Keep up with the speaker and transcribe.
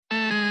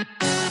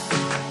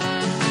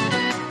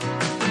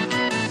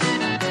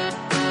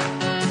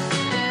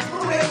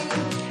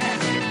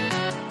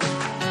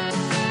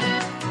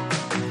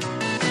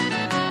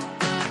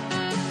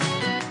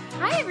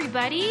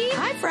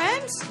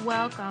Swimsuits.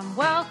 Welcome,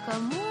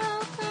 welcome,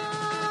 welcome.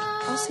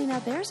 Oh, see, now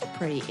there's a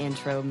pretty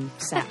intro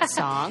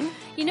song.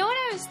 You know what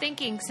I was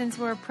thinking since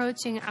we're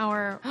approaching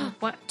our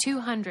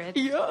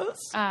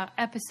 200th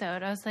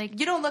episode? I was like...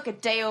 You don't look a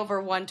day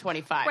over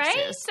 125, right?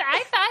 sis.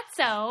 I thought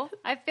so.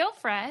 I feel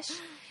fresh.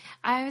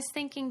 I was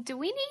thinking, do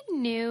we need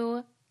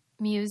new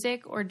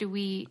music or do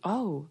we...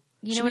 Oh,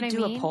 you know should what we I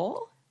do mean? a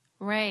poll?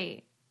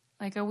 Right.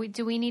 Like,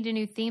 do we need a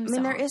new theme song?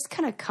 I mean, there is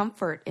kind of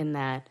comfort in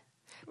that.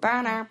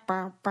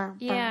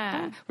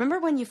 Yeah. Remember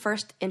when you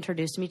first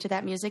introduced me to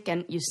that music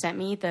and you sent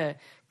me the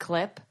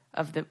clip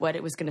of what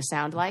it was going to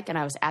sound like, and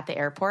I was at the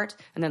airport,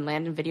 and then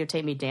Landon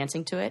videotaped me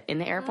dancing to it in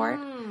the airport?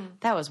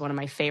 That was one of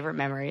my favorite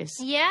memories.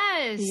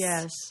 Yes.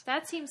 Yes.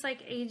 That seems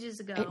like ages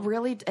ago.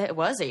 It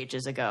was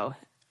ages ago.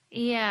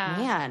 Yeah.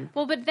 Man.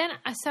 Well, but then,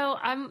 so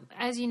I'm,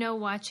 as you know,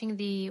 watching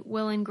the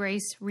Will and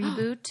Grace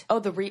reboot.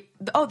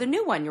 The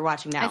new one you're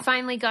watching now. I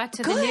finally got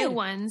to the new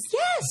ones.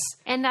 Yes.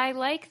 And I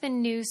like the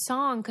new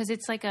song because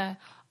it's like a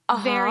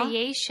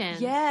variation.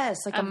 Yes,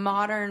 like a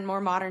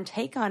more modern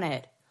take on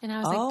it. And I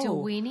was like, do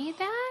we need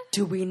that?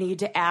 Do we need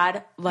to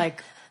add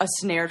like a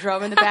snare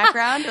drum in the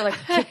background or like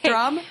a kick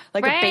drum,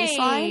 like a bass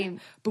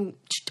line? Boom,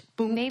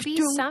 boom, maybe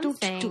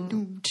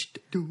something.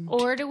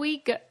 Or do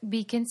we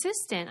be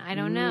consistent? I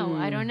don't know.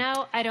 I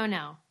don't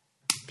know.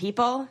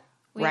 People,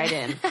 write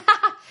in.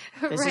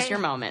 This is your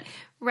moment.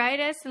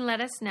 Write us and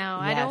let us know.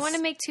 Yes. I don't want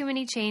to make too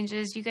many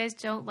changes. You guys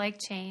don't like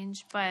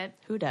change, but...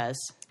 Who does?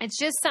 It's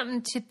just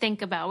something to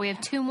think about. We have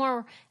 2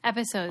 more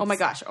episodes. Oh my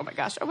gosh.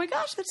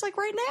 That's like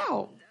right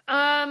now.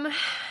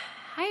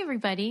 Hi,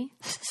 everybody.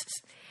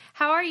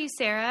 How are you,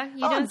 Sarah? You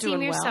don't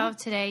seem yourself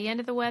today. You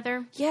under the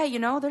weather? Yeah,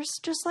 there's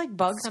just like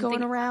bugs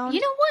going around.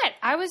 You know what?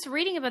 I was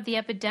reading about the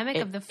epidemic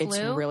of the flu. It's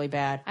really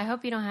bad. I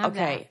hope you don't have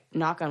that. Okay,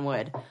 knock on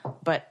wood.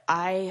 But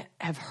I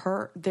have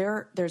heard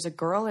there's a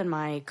girl in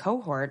my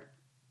cohort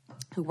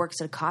who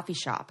works at a coffee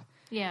shop.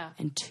 Yeah.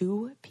 And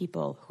 2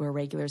 people who are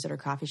regulars at her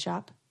coffee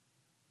shop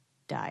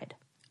died.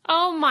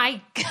 Oh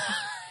my God.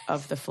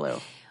 Of the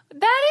flu.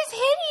 That is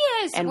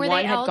hideous. And Were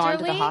one they had elderly? gone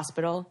to the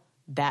hospital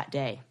that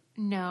day.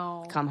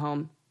 No. Come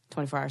home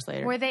 24 hours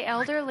later. Were they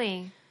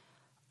elderly?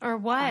 Or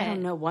what? I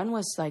don't know. One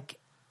was like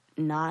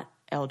not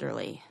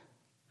elderly.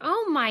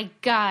 Oh my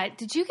God.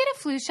 Did you get a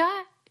flu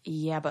shot?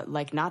 Yeah, but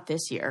like not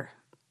this year.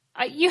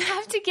 You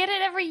have to get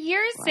it every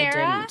year,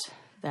 Sarah. I didn't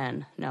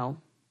then. No.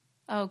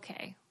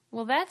 Okay.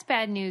 Well, that's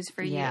bad news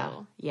for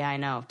you. Yeah, I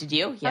know. Did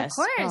you? Yes. Of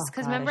course,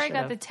 because remember I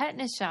got the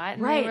tetanus shot.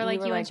 And right. They were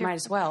like, you might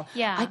as well.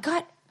 Yeah.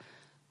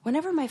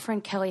 Whenever my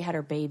friend Kelly had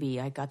her baby,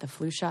 I got the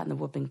flu shot and the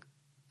whooping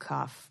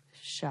cough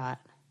shot.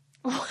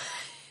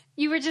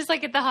 You were just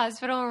like at the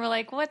hospital and were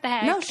like, what the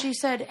heck? No, she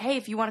said, hey,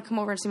 if you want to come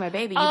over and see my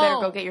baby, you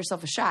better go get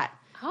yourself a shot.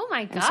 Oh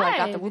my God. And so I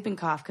got the whooping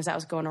cough because that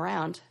was going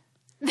around.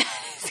 That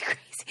is crazy.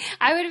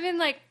 I would have been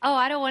like,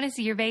 I don't want to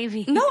see your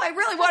baby. No, I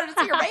really wanted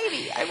to see your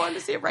baby. I wanted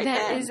to see it right then.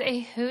 That is a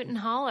hoot and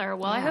holler.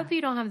 Well, I hope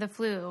you don't have the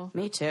flu.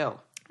 Me too.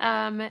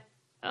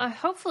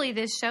 Hopefully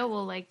this show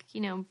will make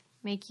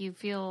you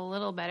feel a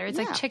little better. It's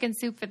like chicken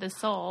soup for the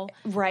soul.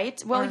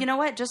 Right. Well, you know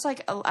what? Just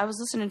like I was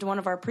listening to one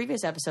of our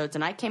previous episodes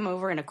and I came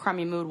over in a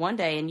crummy mood one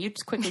day and you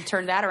just quickly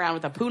turned that around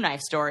with a poo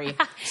knife story.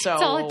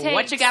 So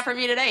what you got for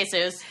me today,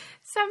 Sus?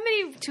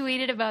 Somebody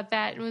tweeted about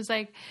that and was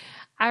like,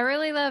 I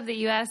really love that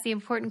you asked the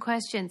important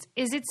questions.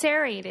 Is it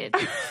serrated?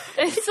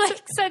 It's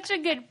like such a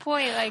good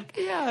point. Like,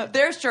 yeah,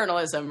 there's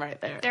journalism right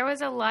there. There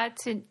was a lot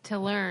to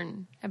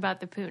learn about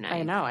the poo knife.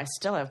 I know. I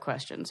still have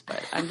questions, but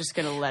I'm just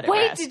going to let it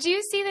Wait, rest. did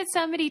you see that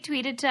somebody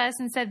tweeted to us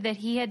and said that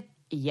he had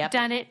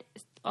done it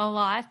a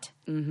lot?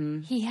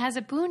 Mm-hmm. He has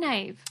a poo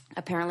knife.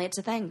 Apparently it's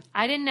a thing.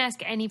 I didn't ask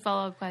any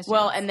follow-up questions.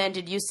 Well, and then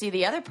did you see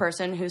the other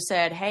person who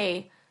said,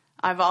 hey,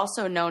 I've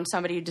also known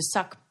somebody to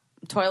suck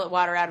toilet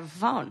water out of a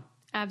phone?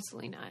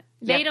 Absolutely not.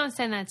 They don't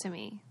send that to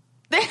me.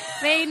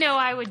 They know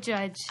I would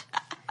judge.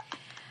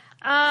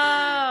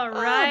 All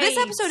right. This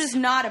episode is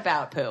not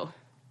about poo.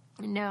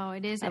 No,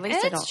 it isn't. At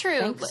least I don't true.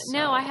 think so.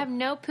 No, I have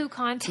no poo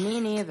content. Me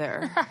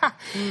neither. That's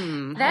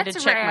I had to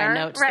check rare. my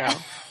notes, though.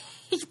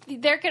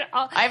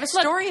 I have a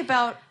story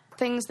about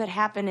things that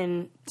happen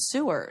in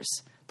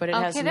sewers, but it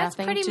has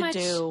nothing to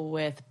do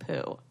with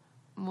poo.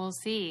 We'll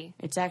see.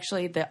 It's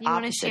actually the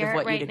opposite of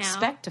what you'd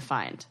expect to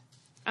find.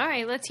 All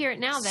right, let's hear it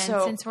now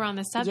then, since we're on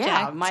the subject.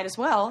 Yeah, might as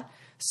well.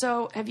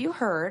 So have you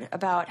heard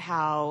about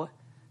how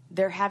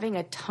they're having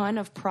a ton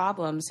of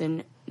problems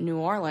in New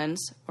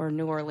Orleans or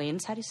New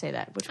Orleans? How do you say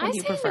that? Which one do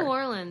you prefer? I say New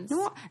Orleans.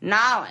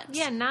 Nolans.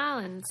 Yeah,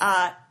 Nolans.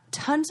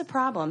 Tons of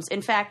problems.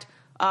 In fact,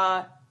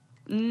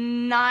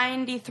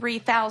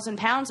 93,000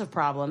 pounds of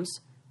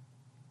problems.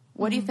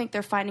 What do you think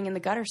they're finding in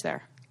the gutters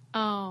there?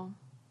 Oh,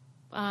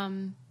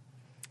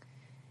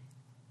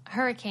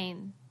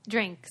 hurricane.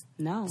 Drinks.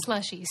 No.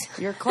 Slushies.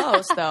 You're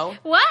close, though.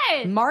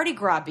 What? Mardi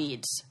Gras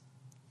beads.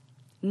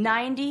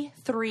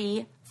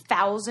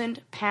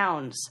 93,000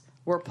 pounds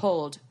were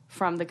pulled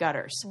from the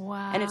gutters.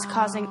 Wow. And it's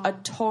causing a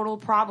total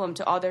problem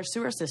to all their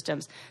sewer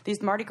systems.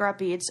 These Mardi Gras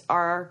beads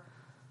are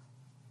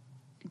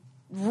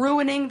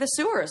ruining the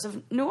sewers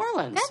of New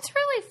Orleans. That's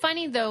really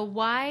funny, though.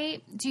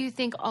 Why do you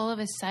think all of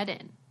a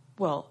sudden?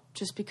 Well,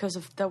 just because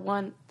of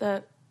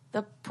the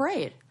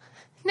parade.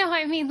 No,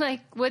 I mean,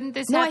 like, wouldn't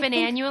this No, I happen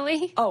think-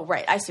 annually? Oh,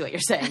 right. I see what you're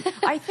saying.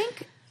 I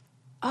think,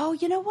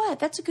 you know what?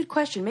 That's a good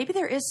question. Maybe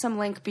there is some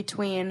link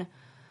between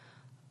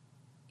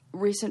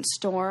recent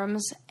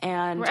storms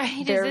and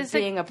Right. there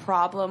being a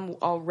problem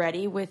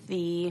already with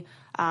the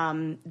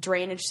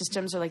drainage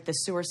systems or like the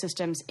sewer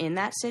systems in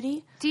that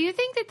city. Do you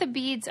think that the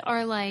beads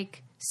are,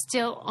 like,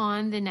 still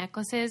on the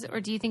necklaces, or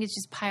do you think it's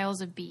just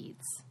piles of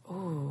beads?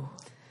 Ooh.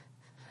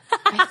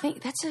 I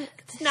think that's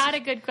Not a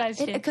good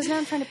question. because now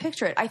I'm trying to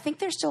picture it. I think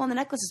they're still on the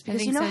necklaces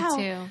because think you know so, how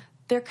too.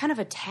 they're kind of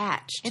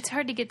attached. It's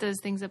hard to get those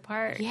things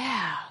apart.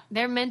 Yeah.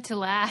 They're meant to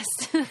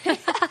last.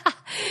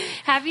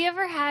 Have you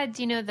ever had,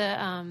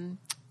 the,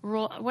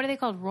 what are they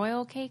called?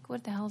 Royal cake?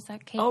 What the hell is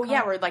that cake Oh, called?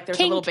 yeah, where like there's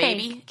King a little cake.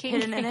 baby King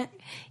hidden in cake.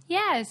 it.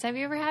 Yes. Have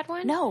you ever had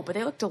one? No, but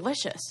they look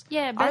delicious.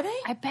 Yeah. Are they?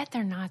 I bet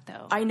they're not,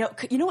 though. I know.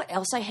 You know what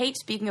else I hate?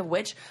 Speaking of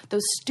which,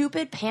 those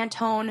stupid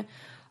Pantone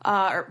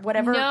or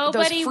whatever.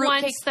 Nobody those fruit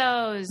wants cakes.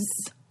 those.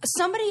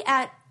 Somebody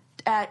at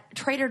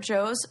Trader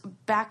Joe's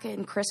back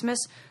in Christmas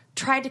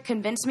tried to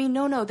convince me,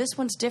 no, this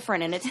one's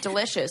different and it's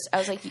delicious. I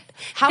was like,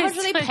 how much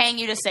are they paying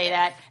you to say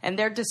that? And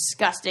they're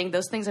disgusting.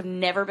 Those things have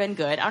never been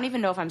good. I don't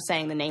even know if I'm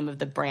saying the name of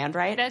the brand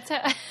right.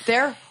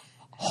 They're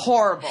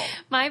horrible.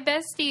 My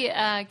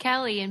bestie,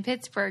 Kelly in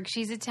Pittsburgh,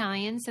 she's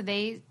Italian, so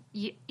they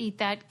eat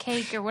that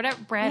cake or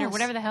whatever, bread or Yes.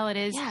 whatever the hell it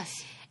is.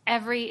 Yes.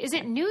 Is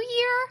it New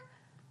Year?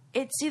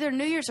 It's either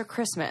New Year's or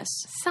Christmas.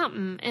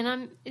 Something.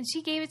 And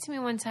she gave it to me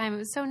one time. It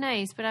was so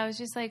nice, but I was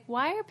just like,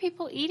 why are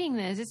people eating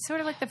this? It's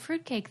sort of like the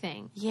fruitcake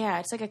thing. Yeah,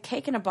 it's like a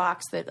cake in a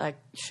box that like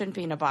shouldn't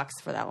be in a box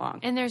for that long.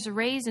 And there's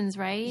raisins,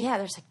 right? Yeah,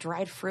 there's like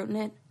dried fruit in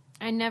it.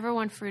 I never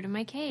want fruit in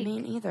my cake. Me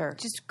neither.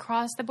 Just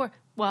across the board.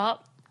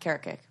 Well,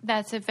 Carrot cake.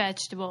 that's a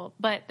vegetable,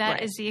 but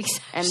that is the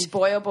exception. And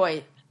boy, oh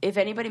boy, if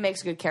anybody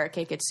makes a good carrot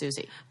cake, it's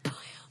Susie.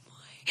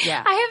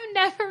 Yeah. I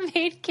have never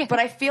made carrot. But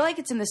I feel like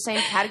it's in the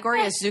same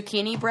category as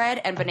zucchini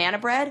bread and banana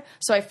bread.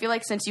 So I feel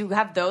like since you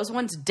have those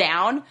ones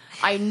down,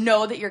 I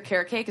know that your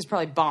carrot cake is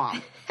probably bomb.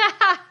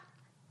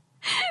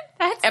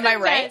 Am I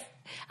right? Best.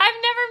 I've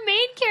never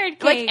made carrot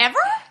cake. Like ever?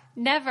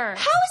 Never. How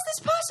is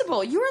this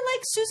possible? You are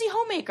like Susie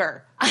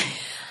Homemaker.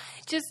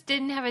 Just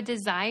didn't have a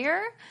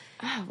desire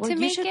Well, to you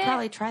make should it.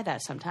 probably try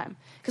that sometime.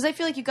 Because I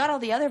feel like you got all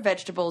the other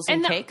vegetables and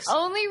And the cakes.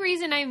 only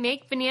reason I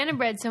make banana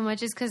bread so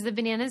much is because the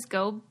bananas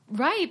go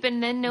ripe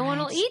and then no one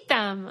will eat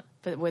them.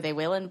 But where they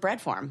will in bread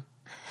form.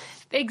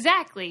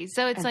 Exactly.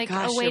 So it's And like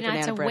gosh, a way your not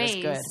banana to bread is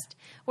waste. good.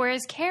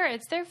 Whereas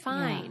carrots, they're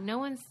fine. Yeah. No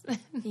one's, Yeah.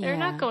 they're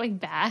not going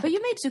bad. But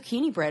you made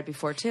zucchini bread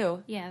before,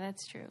 too. Yeah,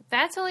 that's true.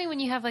 That's only when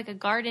you have like a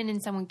garden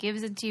and someone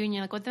gives it to you and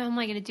you're like, what the hell am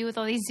I going to do with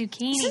all these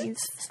zucchinis?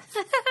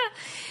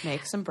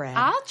 Make some bread.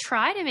 I'll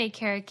try to make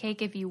carrot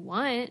cake if you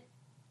want.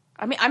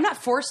 I mean, I'm not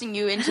forcing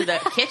you into the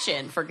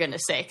kitchen, for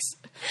goodness sakes.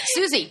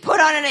 Susie, put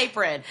on an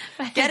apron.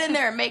 Get in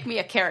there and make me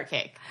a carrot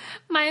cake.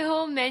 My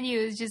whole menu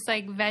is just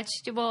like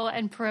vegetable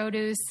and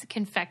produce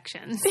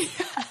confections.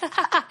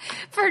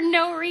 For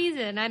no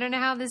reason. I don't know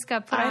how this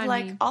got put I'd on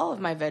like me. all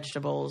of my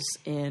vegetables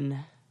in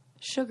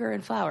sugar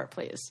and flour,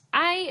 please.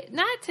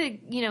 Not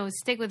to,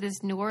 stick with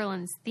this New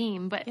Orleans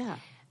theme, but Yeah.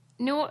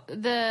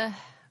 the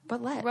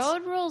But let's.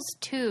 Road Rules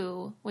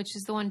 2, which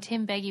is the one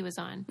Tim Beggy was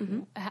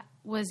on,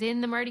 was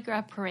in the Mardi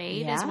Gras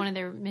parade as Yeah? one of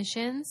their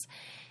missions.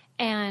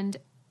 And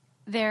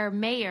their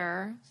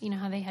mayor, you know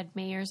how they had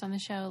mayors on the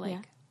show?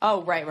 Like,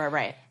 Oh,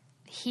 right.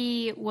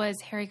 he was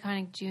Harry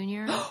Connick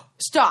Jr.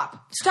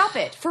 Stop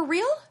it. For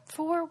real?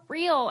 For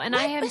real. And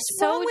I am What's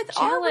so wrong with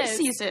jealous. our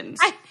seasons?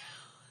 I-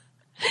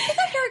 Is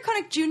that Harry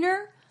Connick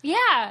Jr.?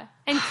 Yeah.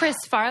 And Chris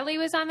Farley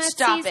was on that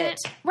Stop season. it.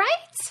 Right?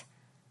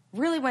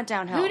 Really went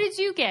downhill. Who did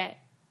you get?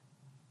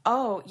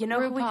 Oh, you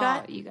know who we RuPaul,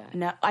 got? you got.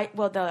 No, that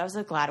was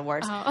the Glad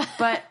Awards. Oh.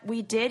 But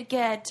we did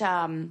get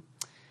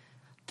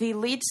the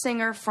lead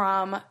singer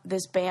from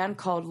this band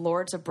called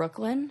Lords of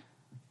Brooklyn,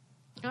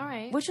 All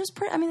right. which was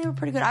pretty. I mean, they were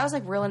pretty good. I was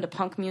like real into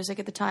punk music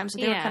at the time, so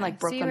they were Yeah, kind of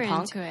like so you Brooklyn were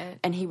punk. into it.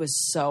 And he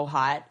was so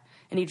hot,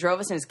 and he drove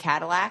us in his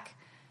Cadillac.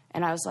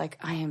 And I was like,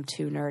 I am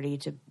too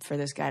nerdy for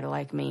this guy to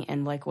like me,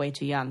 and like way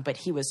too young. But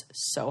he was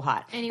so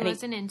hot, And he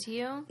wasn't into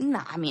you?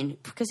 Nah, I mean,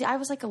 because I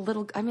was like I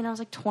was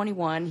like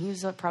 21. He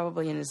was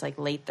probably in his like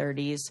late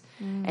 30s,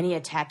 and he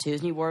had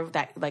tattoos, and he wore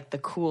that like the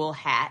cool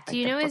hat. Do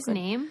you know his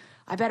name?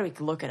 I bet we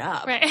could look it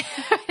up. Right.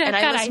 And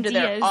I Got listened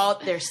ideas.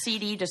 to their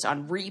CD just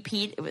on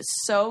repeat. It was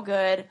so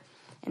good,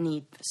 and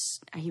he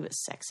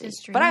was sexy.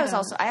 Just dream But I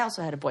about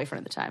also had a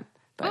boyfriend at the time.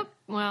 But Oh,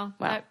 well,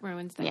 that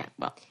ruins that. yeah,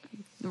 well,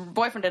 the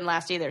boyfriend didn't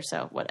last either,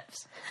 so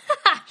whatevs.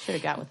 Should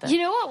have got with that. You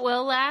know what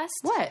will last?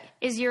 What?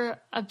 Is your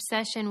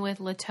obsession with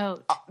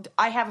Latote.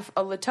 I have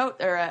a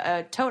Latote or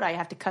a tote I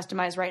have to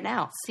customize right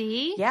now.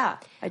 See? Yeah,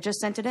 I just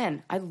sent it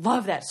in. I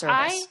love that service.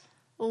 I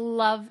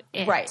love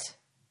it. Right.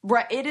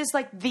 It is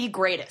like the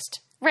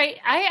greatest. Right.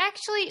 I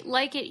actually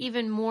like it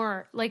even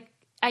more. Like,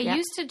 I Yeah.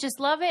 used to just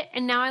love it,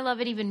 and now I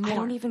love it even more. I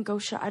don't even go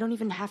I don't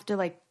even have to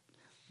like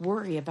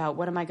worry about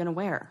what am I going to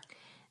wear.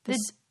 The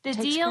takes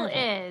deal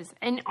care of is,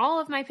 and all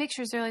of my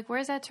pictures, they're like,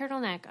 where's that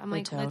turtleneck? I'm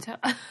like, Latote.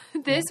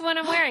 Latote. This one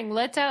I'm wearing,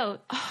 Latote.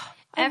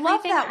 I love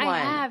Everything that one. I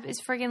have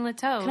is friggin' Le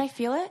Tote. Can I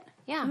feel it?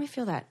 Yeah. Let me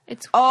feel that.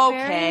 It's okay.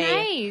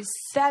 very nice.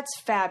 That's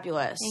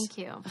fabulous. Thank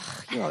you.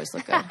 Ugh, you always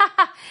look good.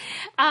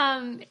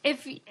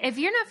 If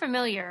you're not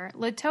familiar,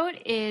 Le Tote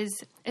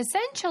is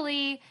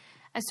essentially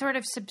a sort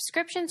of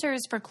subscription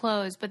service for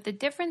clothes, but the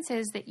difference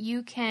is that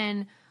you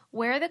can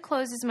wear the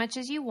clothes as much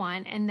as you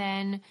want, and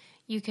then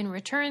you can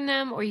return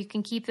them or you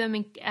can keep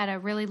them at a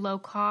really low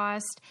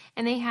cost.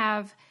 And they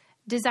have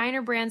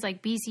designer brands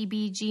like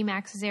BCB, G.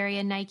 Max's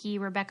Area, Nike,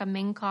 Rebecca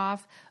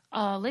Minkoff.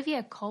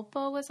 Olivia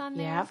Culpo was on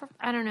there. Yeah.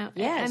 I don't know.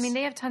 Yes. I mean,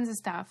 they have tons of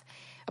stuff.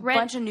 A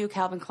bunch of new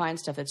Calvin Klein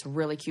stuff that's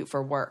really cute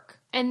for work.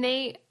 And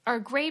they are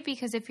great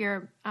because if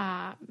you're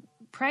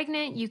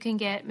pregnant, you can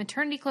get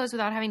maternity clothes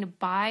without having to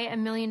buy $1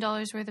 million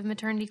worth of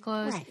maternity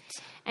clothes. Right.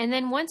 And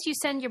then once you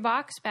send your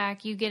box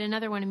back, you get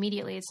another one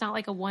immediately. It's not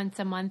like a once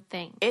a month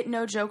thing. It,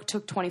 no joke,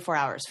 took 24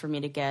 hours for me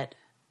to get,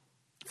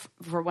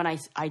 for when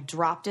I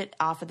dropped it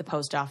off at the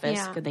post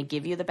office, because they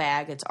give you the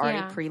bag. It's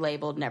already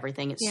pre-labeled and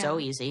everything. It's so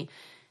easy.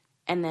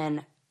 And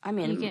then, I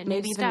mean,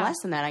 maybe even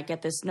less than that, I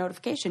get this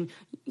notification,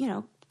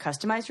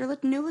 customize your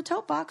new Le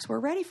Tote box. We're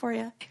ready for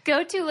you.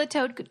 Go to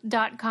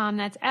letote.com.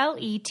 That's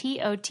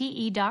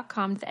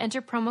LETOTE.com to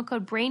enter promo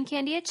code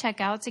BRAINCANDY at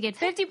checkout to get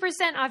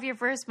 50% off your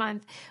first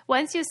month.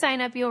 Once you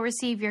sign up, you'll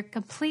receive your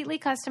completely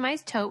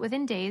customized tote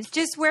within days.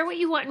 Just wear what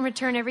you want and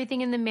return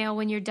everything in the mail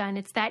when you're done.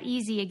 It's that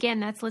easy. Again,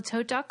 that's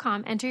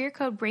letote.com. Enter your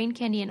code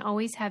BRAINCANDY and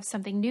always have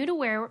something new to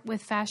wear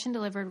with fashion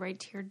delivered right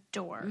to your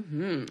door.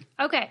 Mm-hmm.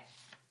 Okay.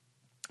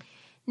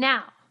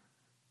 Now,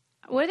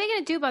 what are they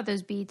going to do about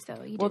those beads,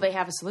 though? Well, they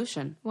have a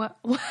solution. What?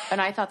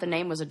 And I thought the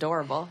name was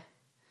adorable.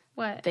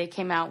 What? They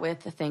came out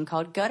with a thing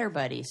called Gutter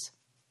Buddies.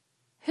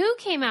 Who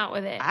came out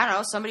with it? I don't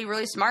know. Somebody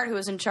really smart who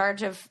was in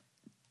charge of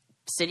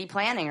city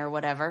planning or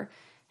whatever,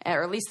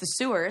 or at least the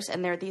sewers.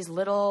 And they're these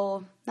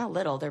little, not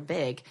little, they're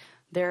big.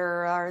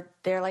 They're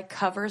like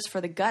covers for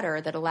the gutter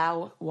that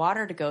allow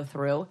water to go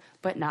through,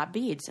 but not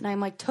beads. And I'm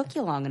like, took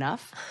you long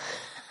enough.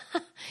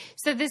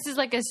 So this is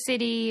like a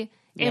city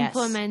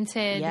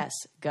implemented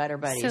Gutter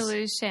Buddies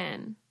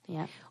solution.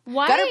 Yeah.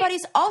 Why? Gutter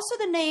Buddies, also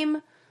the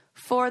name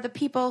for the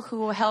people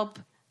who help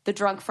the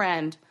drunk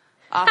friend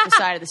off the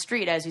side of the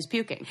street as he's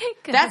puking.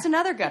 That's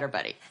another gutter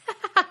buddy.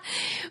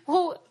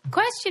 Well,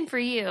 question for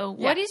you. Yeah.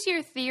 What is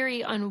your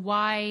theory on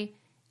why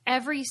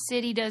every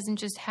city doesn't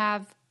just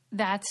have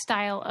that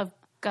style of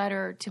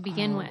gutter to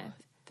begin with?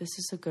 This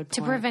is a good point.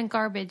 To prevent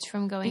garbage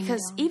from going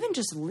Because down. even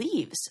just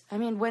leaves. I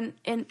mean, when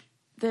in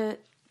the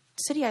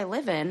city I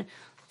live in,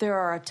 there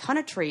are a ton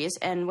of trees,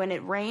 and when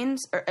it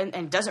rains,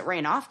 and doesn't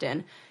rain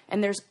often,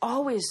 and there's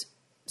always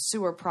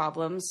sewer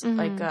problems,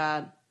 like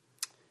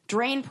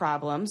drain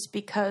problems,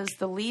 because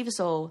the leaves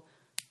will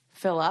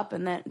fill up,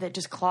 and that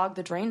just clog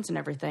the drains and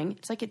everything.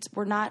 It's like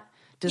we're not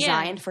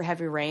designed for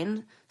heavy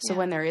rain, so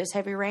when there is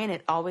heavy rain,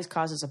 it always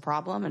causes a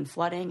problem and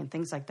flooding and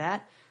things like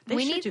that.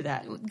 We should do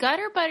that.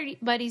 Gutter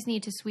buddies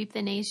need to sweep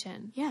the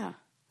nation. Yeah.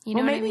 You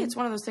know maybe what I mean? It's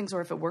one of those things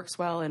where if it works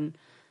well in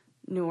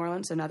New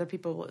Orleans and other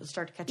people will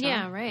start to catch on.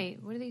 Yeah,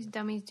 right. What are these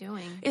dummies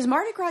doing? Is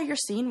Mardi Gras your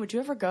scene? Would you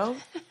ever go?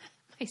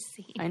 I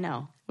see. I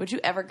know. Would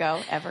you ever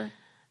go? Ever?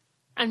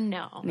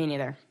 No. Me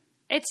neither.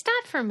 It's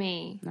not for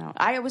me. No.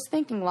 I was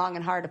thinking long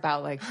and hard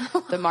about like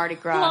the Mardi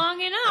Gras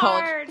long and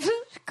hard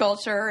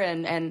culture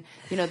and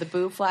the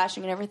boob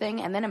flashing and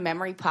everything. And then a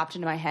memory popped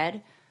into my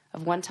head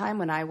of one time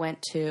when I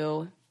went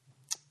to,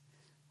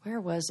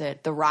 where was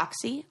it? The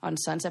Roxy on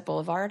Sunset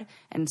Boulevard,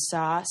 and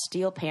saw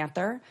Steel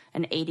Panther,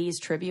 an 80s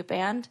tribute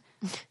band.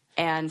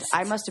 And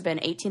I must have been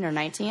 18 or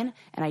 19,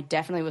 and I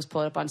definitely was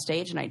pulled up on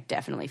stage, and I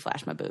definitely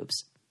flashed my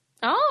boobs.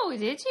 Oh,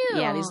 did you?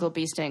 Yeah, these little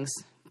bee stings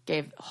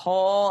gave the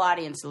whole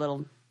audience a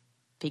little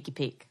peeky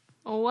peek.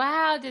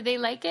 Wow, did they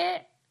like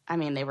it? I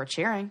mean, they were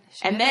cheering.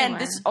 Sure, and then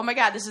oh my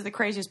God, this is the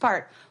craziest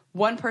part.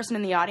 One person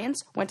in the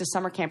audience went to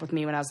summer camp with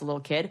me when I was a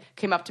little kid,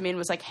 came up to me and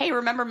was like, hey,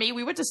 remember me?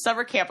 We went to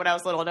summer camp when I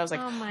was little. And I was like,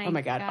 oh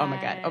my God,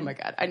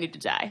 I need to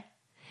die.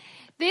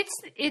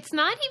 It's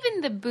not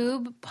even the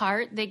boob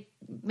part that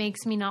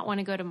makes me not want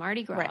to go to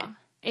Mardi Gras. Right.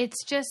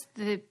 It's just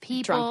the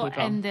people. Drunk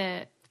people. And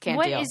the Can't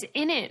what deal. is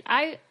in it.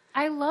 I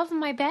love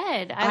my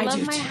bed. I love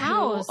do my too.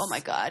 house. Oh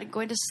my God,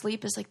 going to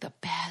sleep is like the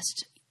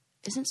best.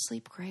 Isn't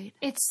sleep great?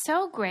 It's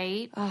so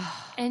great.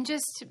 And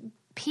just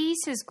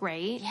peace is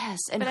great. Yes,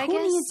 and but who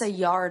needs a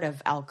yard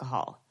of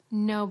alcohol?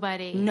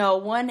 Nobody. No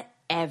one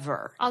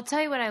ever. I'll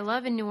tell you what I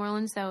love in New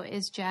Orleans, though,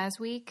 is Jazz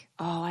Week.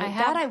 Oh,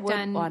 I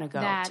would want to go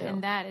to.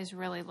 And that is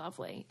really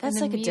lovely.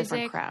 That's like a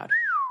different crowd.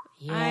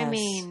 Yes. I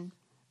mean,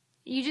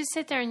 you just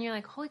sit there and you're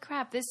like, holy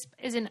crap, this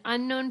is an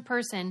unknown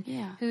person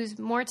who's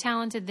more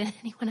talented than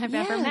anyone I've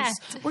ever met.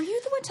 Were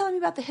you the one telling me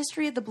about the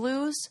history of the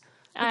blues?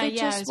 I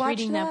was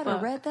reading that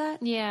book. Or read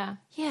that? Yeah.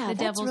 Yeah, the that's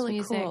Devil's really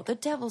music. cool. The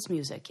Devil's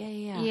Music.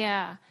 Yeah.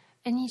 Yeah.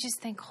 And you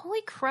just think,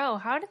 holy crow,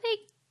 how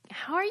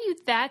are you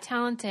that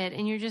talented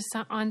and you're just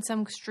on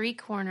some street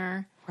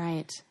corner?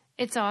 Right.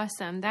 It's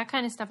awesome. That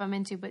kind of stuff I'm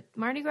into. But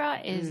Mardi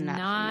Gras is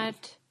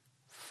not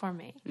for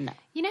me. No.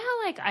 You know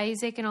how like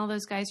Isaac and all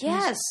those guys from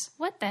Yes.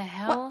 what the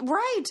hell?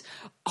 Right.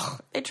 Oh,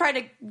 they tried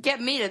to get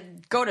me to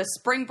go to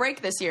spring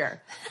break this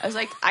year. I was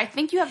like, I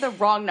think you have the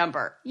wrong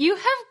number. You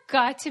have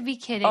got to be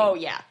kidding. Oh,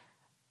 yeah.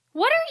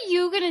 What are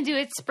you going to do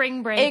at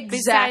spring break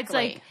besides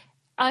like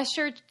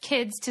usher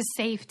kids to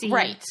safety?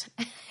 Right.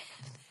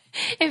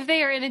 If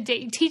they are in a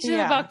date, teach them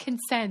about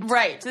consent.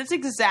 Right. That's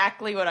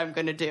exactly what I'm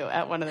going to do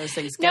at one of those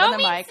things. Get No on the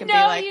mic and be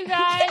no, like, you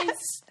guys. yes.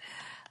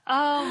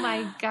 Oh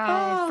my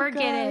God.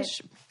 Forget it.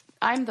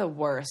 I'm the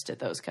worst at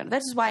those kind of.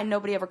 This is why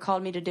nobody ever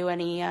called me to do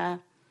any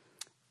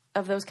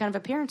of those kind of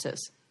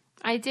appearances.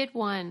 I did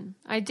one.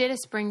 I did a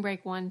spring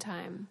break one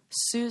time.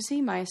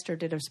 Susie Meister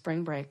did a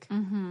spring break.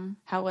 Mm-hmm.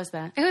 How was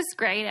that? It was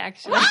great,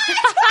 actually. I'm not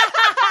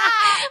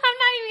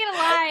even going to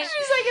lie.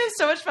 She's like, it was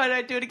so much fun.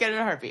 I'd do it again in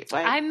a heartbeat.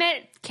 What? I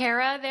met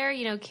Kara there,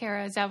 you know,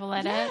 Kara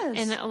Zavaleta. Yes.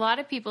 And a lot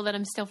of people that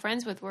I'm still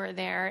friends with were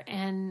there.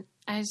 And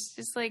I was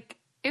just like,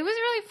 it was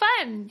really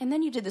fun. And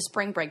then you did the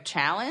spring break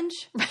challenge.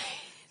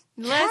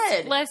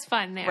 Less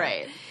fun there.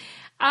 Right.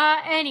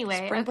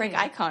 Anyway. Spring break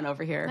icon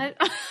over here. Right.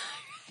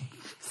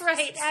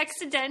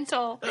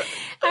 Accidental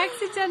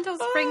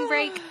spring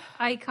break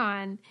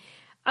icon.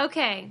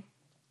 Okay.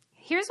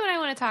 Here's what I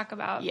want to talk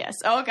about. Yes.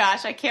 Oh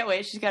gosh, I can't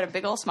wait. She's got a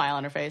big old smile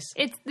on her face.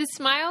 The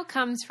smile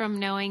comes from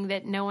knowing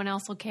that no one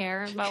else will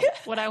care about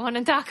what I want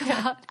to talk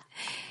about.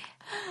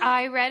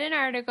 I read an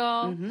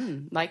article.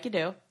 Like you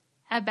do.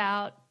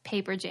 About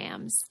paper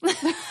jams.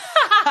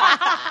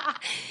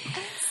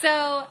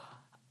 So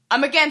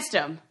I'm against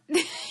them.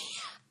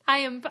 I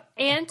am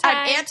I'm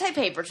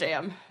anti-paper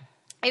jam.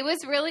 It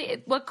was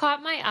really, what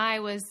caught my eye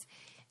was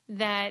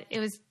that it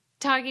was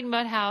talking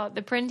about how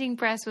the printing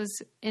press was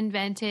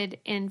invented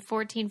in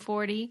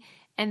 1440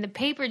 and the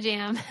paper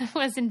jam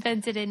was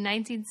invented in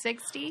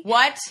 1960.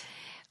 What?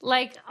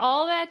 Like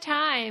all that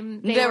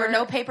time. There were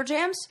no paper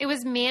jams? It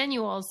was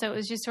manual, so it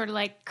was just sort of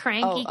like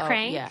crank.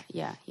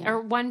 Yeah. Or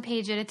one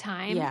page at a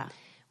time. Yeah.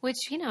 Which,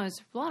 you know, is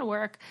a lot of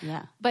work.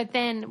 Yeah. But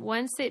then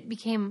once it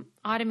became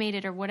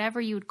automated or whatever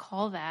you would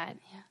call that,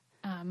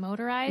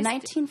 motorized.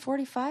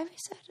 1945, you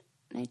said?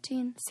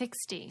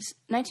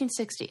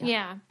 1960.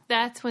 Yeah,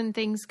 that's when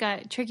things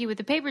got tricky with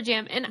the paper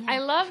jam. And I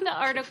love the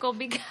article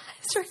because...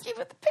 tricky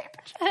with the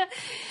paper jam.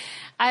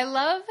 I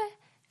love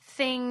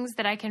things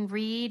that I can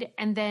read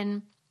and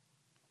then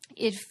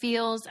it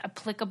feels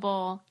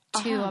applicable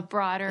to a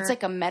broader... It's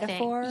like a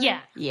metaphor? Thing.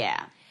 Yeah.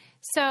 Yeah.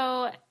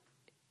 So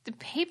the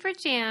paper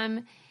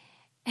jam...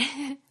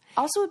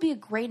 also would be a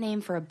great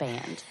name for a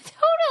band.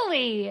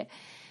 Totally.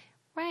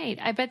 Right.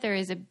 I bet there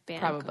is a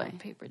band called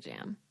Paper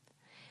Jam.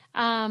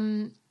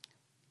 You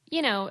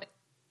know,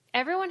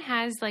 everyone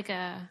has like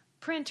a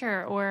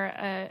printer or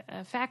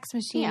a fax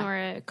machine or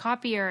a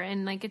copier,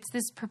 and like it's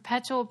this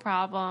perpetual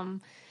problem.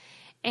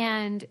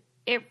 And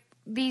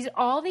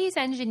all these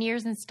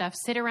engineers and stuff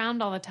sit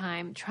around all the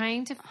time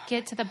trying to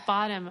get to the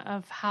bottom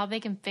of how they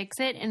can fix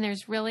it, and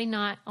there's really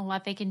not a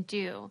lot they can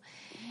do.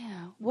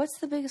 Yeah. What's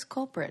the biggest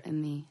culprit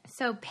in the...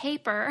 So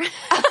paper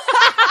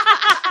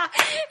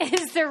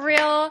is the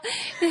rub.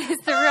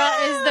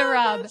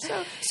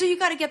 So you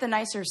got to get the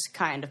nicer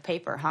kind of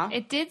paper, huh?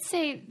 It did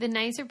say the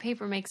nicer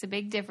paper makes a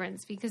big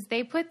difference because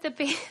they put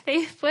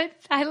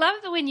I love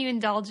when you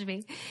indulge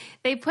me.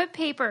 They put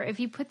paper, if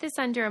you put this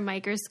under a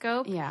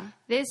microscope,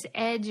 this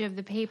edge of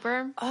the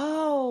paper.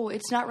 Oh,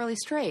 it's not really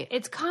straight.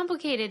 It's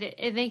complicated.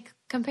 They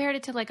compared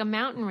it to like a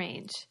mountain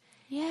range.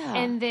 Yeah.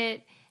 And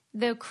that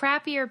the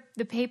crappier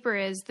the paper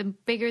is, the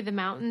bigger the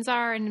mountains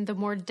are, and the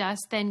more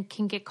dust then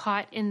can get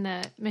caught in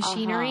the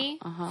machinery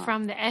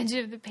from the edge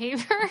of the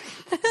paper.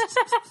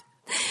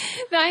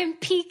 I'm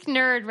peak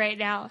nerd right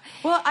now.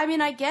 Well, I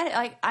mean, I get it.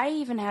 Like, I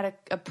even had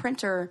a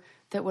printer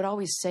that would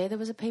always say there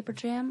was a paper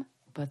jam,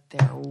 but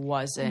there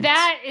wasn't.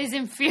 That is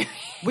infuriating.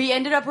 We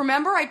ended up,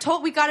 remember,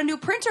 we got a new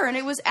printer, and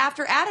it was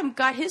after Adam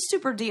got his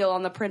super deal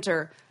on the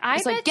printer.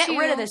 It's like, get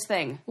rid of this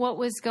thing. What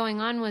was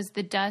going on was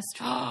the dust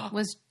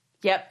was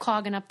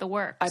clogging up the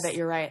works. I bet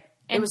you're right.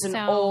 And it was an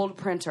old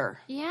printer.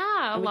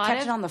 Yeah, and we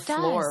kept it on the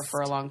floor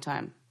for a long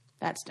time.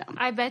 That's dumb.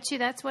 I bet you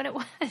that's what it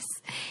was.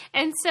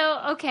 And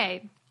so,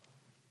 okay.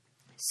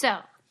 So.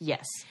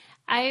 Yes.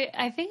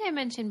 I think I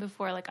mentioned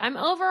before, like, I'm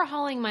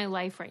overhauling my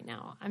life right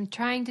now. I'm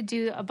trying to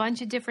do a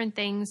bunch of different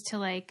things to,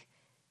 like,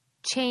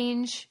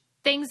 change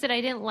things that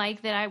I didn't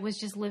like that I was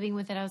just living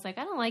with it. I was like,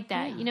 I don't like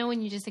that. Yeah. You know,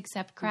 when you just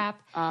accept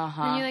crap.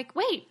 And you're like,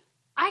 wait,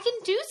 I can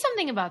do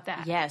something about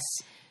that. Yes.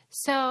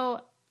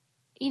 So,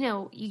 you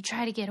know, you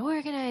try to get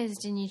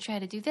organized and you try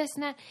to do this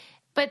and that,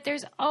 but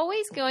there's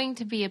always going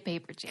to be a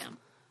paper jam.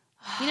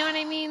 You know what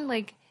I mean?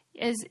 Like,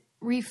 as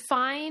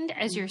refined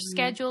as your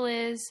schedule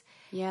is,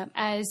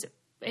 as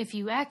if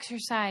you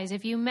exercise,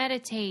 if you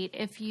meditate,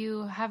 if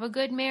you have a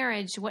good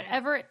marriage,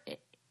 whatever it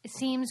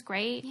seems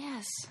great.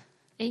 Yes.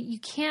 You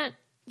can't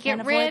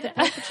get rid of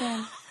the paper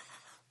jam.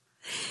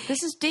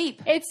 This is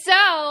deep. It's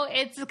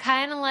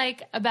kind of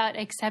like about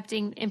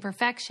accepting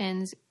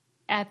imperfections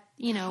at,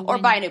 you know. Or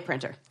buy a new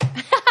printer.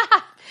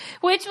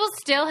 Which will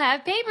still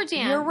have paper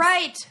jams. You're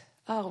right.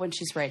 Oh, when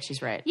she's right,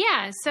 she's right.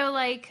 Yeah. So,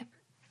 like,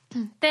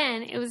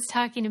 then it was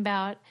talking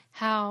about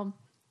how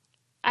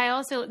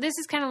this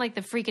is kind of like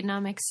the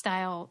Freakonomics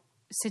style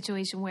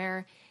situation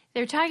where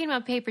they're talking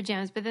about paper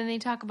jams, but then they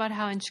talk about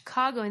how in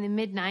Chicago in the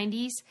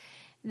mid-90s,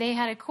 they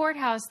had a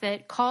courthouse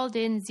that called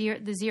in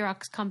the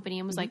Xerox company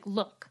and was like,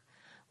 look,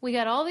 we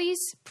got all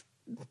these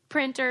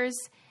printers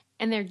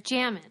and they're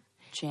jamming.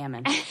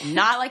 Jamming.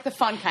 Not like the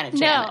fun kind of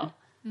jamming. No,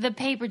 the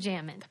paper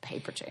jamming. The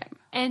paper jam.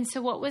 And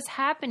so what was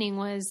happening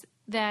was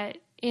that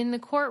in the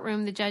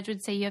courtroom, the judge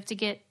would say, you have to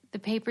get the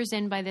papers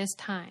in by this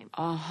time.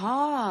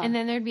 Uh-huh. And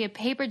then there'd be a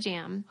paper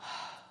jam.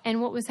 And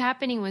what was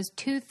happening was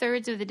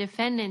 2/3 of the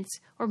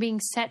defendants were being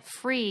set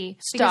free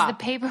because the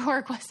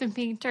paperwork wasn't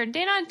being turned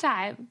in on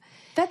time.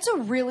 That's a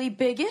really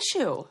big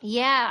issue.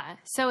 Yeah.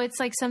 So it's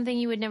like something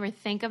you would never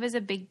think of as a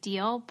big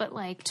deal, but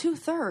like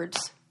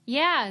 2/3.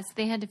 Yes,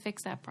 they had to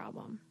fix that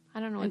problem. I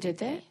don't know what did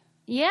they?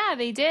 Yeah,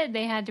 they did.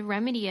 They had to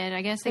remedy it.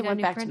 I guess they got went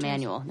new back printers. to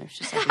manual. There's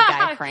just like a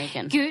guy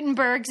cranking.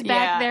 Gutenberg's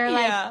back there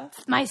like, yeah.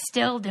 am I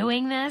still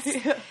doing this?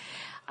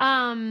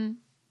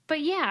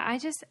 But yeah,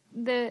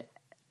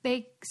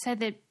 they said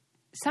that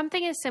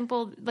something as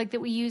simple like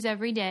that we use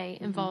every day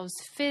involves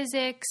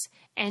physics,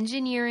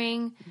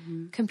 engineering,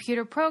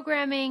 computer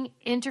programming,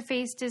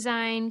 interface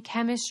design,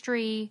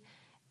 chemistry.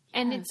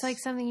 And it's like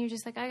something you're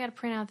just like, I got to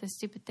print out this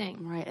stupid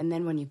thing. Right. And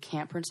then when you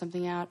can't print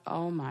something out,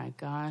 oh my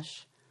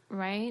gosh.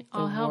 Right?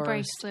 All hell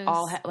breaks loose.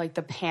 Like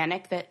the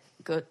panic that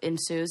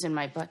ensues in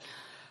my butt.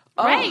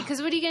 Right,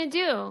 because what are you going to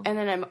do? And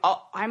then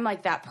I'm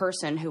like that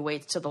person who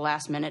waits till the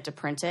last minute to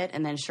print it,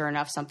 and then sure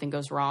enough, something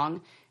goes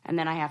wrong, and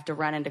then I have to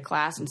run into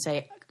class and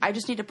say, I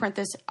just need to print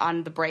this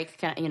on the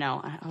break. I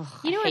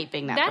hate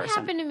being that person. That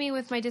happened to me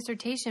with my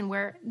dissertation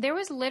where there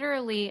was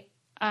literally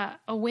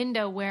a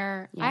window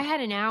where I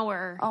had an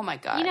hour. Oh, my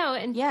God.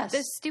 And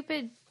this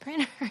stupid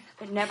printer.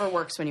 It never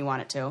works when you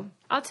want it to.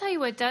 I'll tell you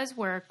what does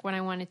work when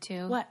I want it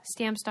to. What?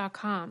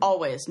 Stamps.com.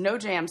 Always. No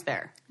jams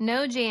there.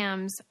 No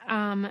jams.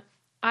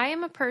 I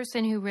am a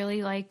person who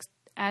really likes,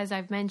 as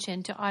I've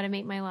mentioned, to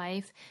automate my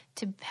life,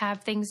 to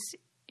have things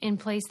in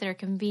place that are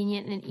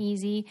convenient and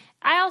easy.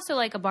 I also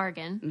like a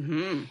bargain.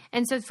 Mm-hmm.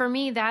 And so for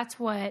me, that's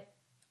what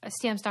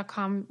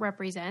Stamps.com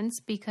represents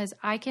because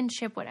I can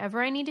ship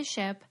whatever I need to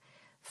ship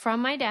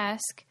from my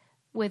desk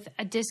with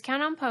a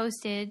discount on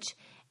postage.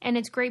 And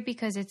it's great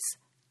because it's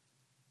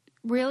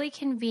really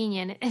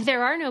convenient.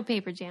 There are no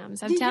paper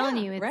jams. I'm telling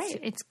you,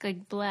 it's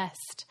good,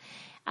 blessed.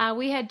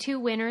 We had 2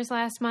 winners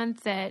last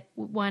month that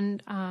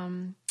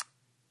won.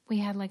 We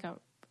had like a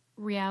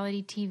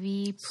reality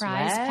TV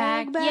prize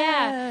pack. Bag.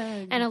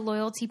 Yeah. And a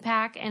loyalty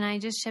pack. And I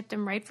just shipped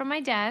them right from my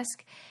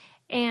desk.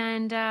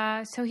 And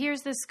so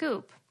here's the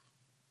scoop.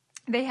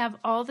 They have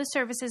all the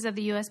services of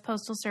the U.S.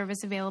 Postal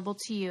Service available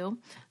to you.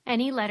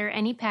 Any letter,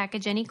 any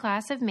package, any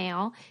class of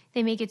mail.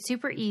 They make it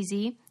super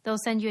easy. They'll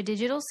send you a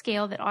digital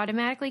scale that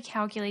automatically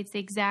calculates the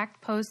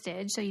exact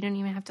postage, so you don't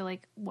even have to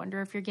like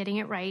wonder if you're getting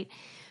it right.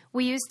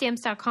 We use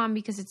Stamps.com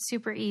because it's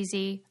super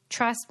easy.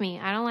 Trust me,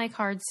 I don't like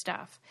hard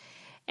stuff.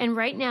 And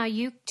right now,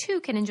 you too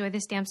can enjoy the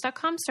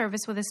Stamps.com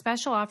service with a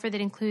special offer that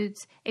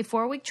includes a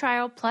 4-week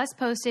trial plus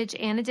postage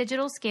and a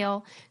digital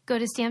scale. Go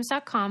to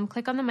Stamps.com,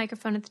 click on the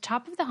microphone at the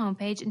top of the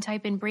homepage, and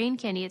type in Brain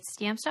Candy at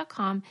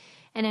Stamps.com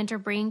and enter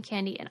Brain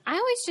Candy. And I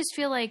always just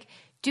feel like,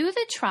 do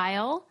the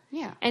trial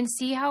and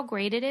see how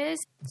great it is.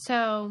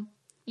 So,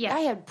 yeah.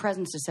 I had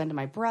presents to send to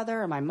my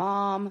brother or my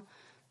mom.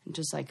 And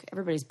just like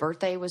everybody's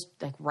birthday was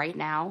like right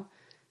now.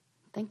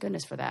 Thank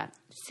goodness for that.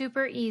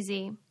 Super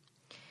easy.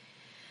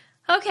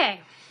 Okay,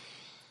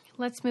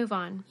 let's move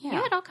on. Yeah.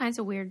 You had all kinds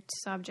of weird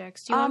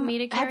subjects. Do you want me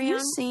to carry on? Have you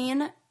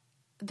seen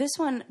this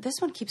one? This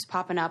one keeps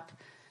popping up.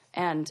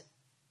 And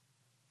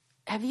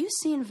have you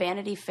seen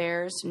Vanity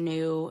Fair's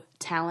new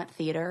talent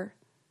theater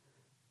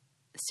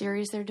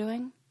series they're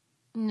doing?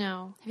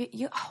 No.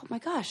 Oh my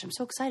gosh, I'm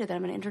so excited that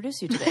I'm going to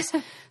introduce you to this.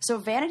 So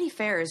Vanity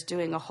Fair is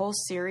doing a whole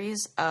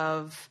series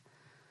of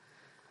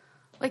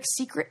like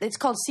it's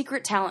called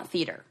Secret Talent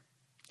Theater.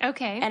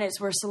 Okay. And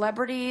it's where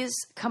celebrities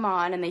come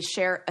on and they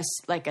share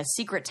a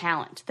secret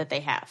talent that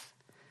they have.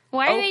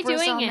 Why are they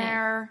doing on it?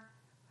 There.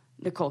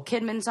 Nicole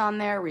Kidman's on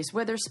there. Reese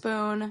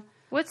Witherspoon.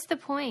 What's the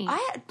point?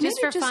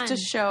 Just fun. To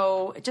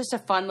show just a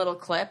fun little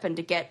clip and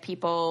to get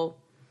people.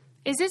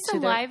 Is this a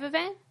live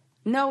event?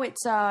 No,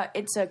 it's a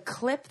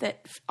clip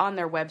that on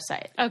their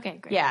website. Okay,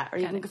 great. Yeah, or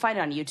you can find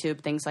it on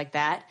YouTube, things like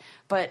that.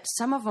 But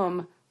some of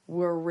them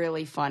were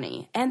really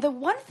funny. And the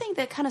one thing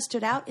that kind of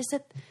stood out is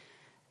that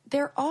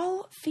they're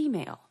all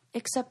female,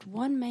 except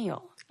one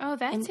male. Oh,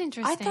 that's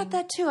interesting. I thought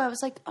that too. I was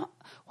like, oh,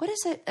 what is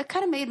it? It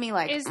kind of made me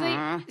like,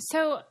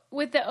 So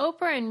with the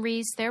Oprah and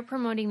Reese, they're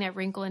promoting that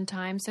Wrinkle in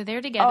Time, so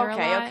they're together a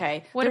lot.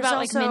 Okay. What about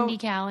like Mindy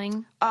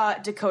Kaling?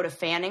 Dakota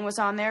Fanning was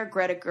on there.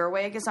 Greta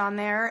Gerwig is on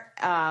there.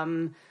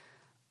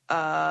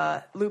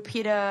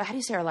 Lupita, how do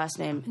you say her last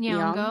name?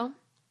 Nyong'o.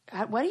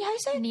 How do you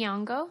say it?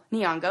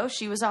 Nyong'o.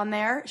 She was on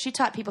there. She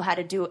taught people how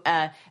to do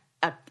a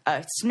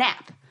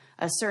snap.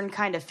 A certain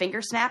kind of finger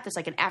snap that's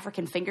like an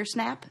African finger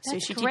snap. So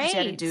she teaches you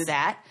how to do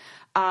that.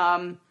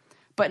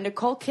 But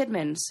Nicole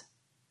Kidman's,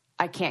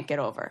 I can't get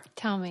over.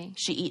 Tell me.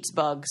 She eats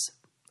bugs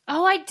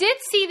Oh, I did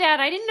see that.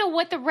 I didn't know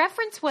what the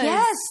reference was.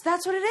 Yes,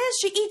 that's what it is.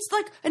 She eats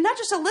and not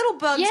just a little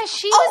bug. Yeah,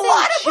 she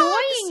was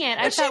enjoying it.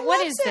 I thought,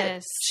 what is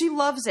this? She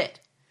loves it.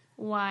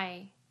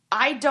 Why?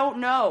 I don't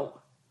know.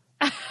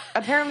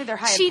 Apparently they're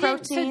high in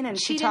protein,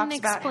 and she talks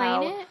about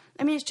how... It?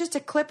 I mean, it's just a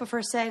clip of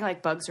her saying,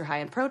 like, bugs are high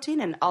in protein,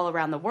 and all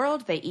around the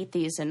world, they eat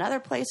these in other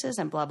places,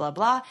 and blah, blah,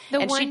 blah. The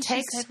and one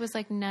she said was,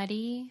 like,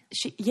 nutty?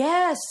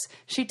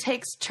 She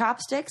takes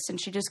chopsticks, and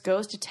she just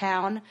goes to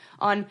town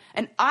on...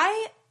 And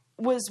I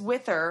was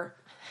with her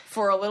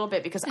for a little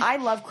bit, because I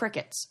love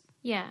crickets.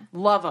 Yeah.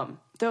 Love them.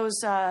 Those,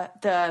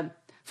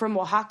 from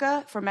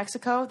Oaxaca, from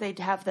Mexico, they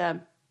have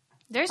the...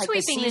 They're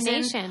sweeping the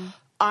nation.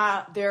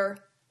 They're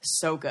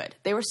so good.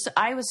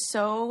 I was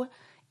so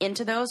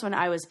into those when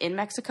I was in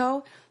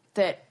Mexico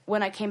that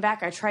when I came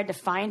back, I tried to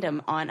find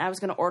them I was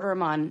going to order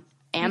them on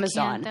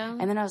Amazon.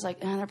 And then I was like,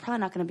 they're probably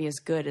not going to be as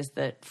good as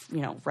the,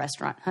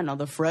 restaurant. I don't know,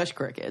 the fresh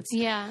crickets.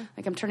 Yeah.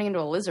 Like I'm turning into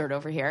a lizard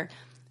over here.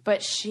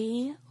 But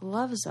she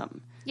loves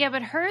them. Yeah,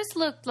 but hers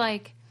looked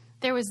like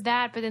there was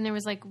that, but then there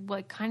was like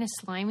what kind of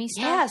slimy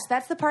stuff? Yes,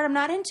 that's the part I'm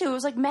not into. It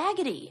was like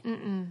maggoty.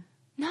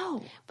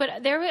 No.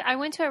 But I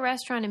went to a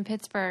restaurant in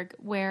Pittsburgh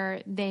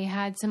where they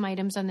had some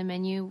items on the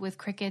menu with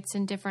crickets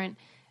and different,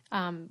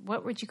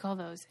 what would you call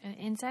those?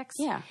 Insects?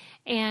 Yeah.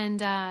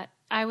 And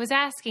I was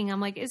asking, I'm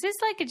like, is this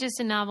like just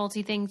a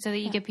novelty thing so that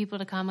you get people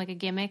to come, like a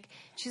gimmick?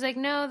 She's like,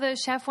 no, the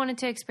chef wanted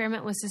to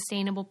experiment with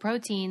sustainable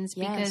proteins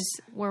because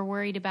we're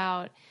worried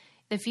about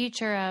the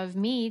future of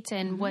meat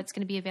and what's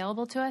going to be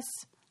available to us.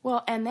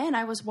 Well, and then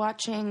I was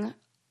watching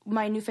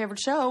my new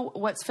favorite show,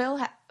 What's Phil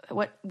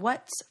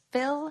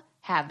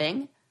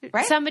Having?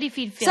 Right? Somebody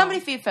Feed Phil. Somebody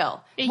Feed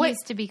Phil. It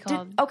used to be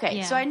called.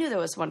 So I knew there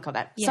was one called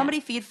that. Yeah. Somebody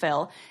Feed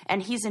Phil,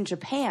 and he's in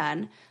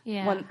Japan.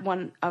 Yeah.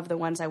 One of the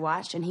ones I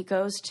watched, and he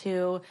goes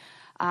to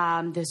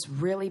this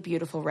really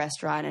beautiful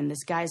restaurant, and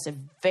this guy's a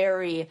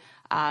very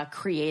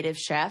creative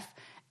chef,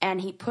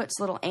 and he puts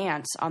little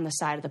ants on the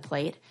side of the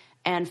plate,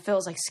 and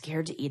Phil's like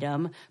scared to eat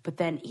them, but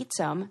then eats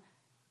them,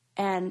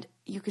 and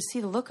you could see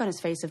the look on his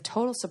face of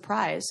total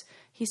surprise.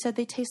 He said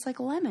they taste like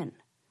lemon.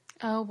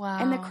 Oh, wow.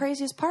 And the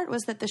craziest part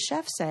was that the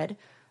chef said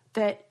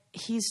that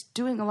he's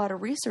doing a lot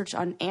of research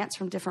on ants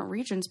from different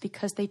regions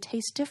because they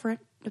taste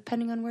different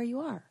depending on where you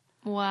are.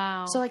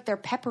 Wow. So, like, they're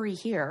peppery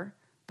here,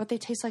 but they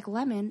taste like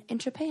lemon in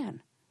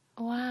Japan.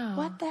 Wow.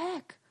 What the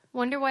heck?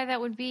 Wonder why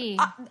that would be.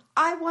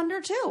 I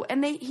wonder, too.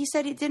 And he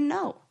said he didn't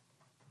know.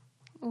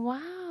 Wow.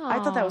 I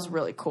thought that was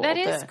really cool. That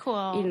is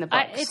cool. Eating the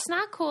bugs. It's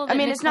not cool that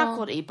it's not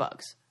cool to eat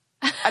bugs.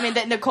 I mean,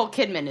 that Nicole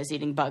Kidman is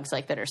eating bugs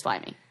like that are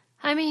slimy.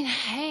 I mean,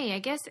 hey, I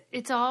guess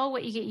it's all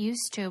what you get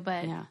used to,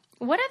 but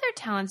what other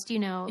talents do you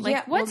know?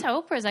 Like, what's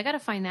Oprah's? I got to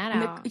find that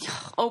out.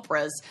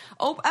 Oprah's.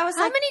 How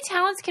many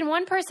talents can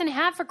one person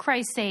have, for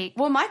Christ's sake?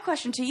 Well, my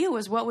question to you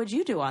was, what would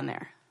you do on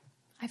there?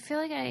 I feel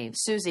like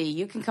Susie,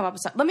 you can come up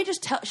with something. Let me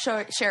just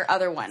share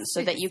other ones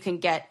so that you can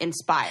get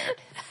inspired.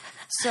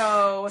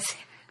 So,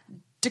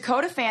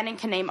 Dakota Fanning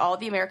can name all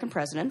the American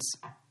presidents.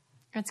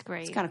 That's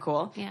great. It's kind of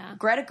cool. Yeah.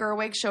 Greta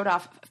Gerwig showed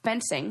off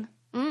fencing.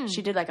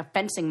 She did like a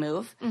fencing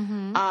move.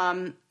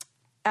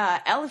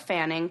 Elle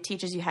Fanning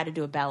teaches you how to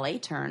do a ballet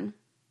turn.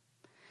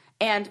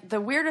 And the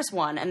weirdest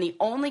one, and the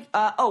only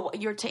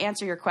to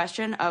answer your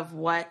question of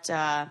what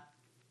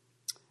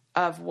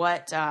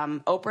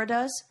Oprah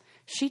does,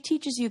 she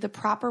teaches you the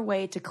proper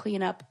way to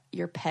clean up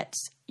your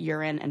pet's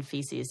urine and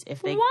feces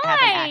if they have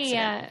an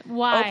accident.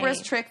 Why?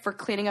 Oprah's trick for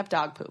cleaning up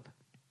dog poop.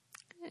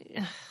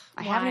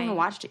 I haven't even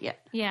watched it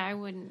yet. Yeah, I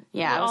wouldn't.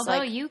 Yeah, well,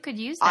 although you could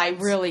use that. I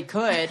really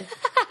could.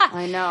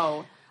 I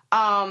know.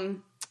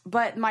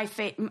 But my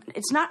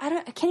it's not.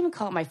 I can't even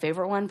call it my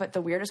favorite one. But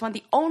the weirdest one,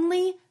 the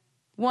only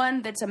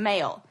one that's a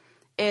male,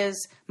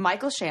 is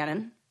Michael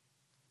Shannon.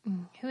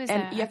 Who is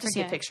and that? You have to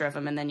see a picture of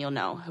him, and then you'll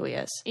know who he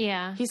is.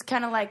 Yeah, he's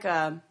kind of like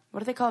a, what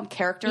do they call him?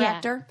 Character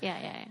actor.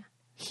 Yeah.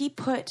 He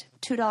put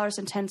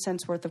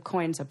 $2.10 worth of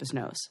coins up his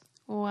nose.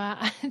 Wow,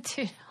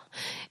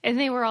 and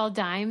they were all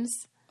dimes.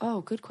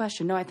 Oh, good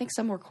question. No, I think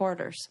some were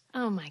quarters.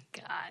 Oh my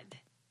God.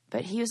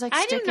 But he was like,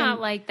 I do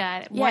not like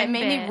that. Yeah, it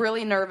made me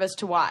really nervous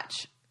to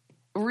watch.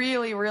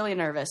 Really, really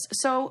nervous.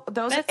 So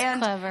that's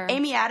clever.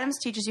 Amy Adams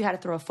teaches you how to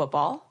throw a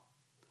football.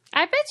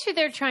 I bet you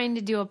they're trying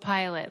to do a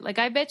pilot. Like,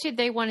 I bet you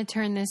they want to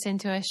turn this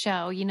into a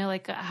show. You know,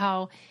 like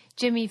how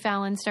Jimmy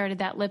Fallon started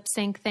that lip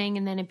sync thing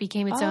and then it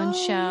became its own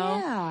show.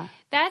 Yeah.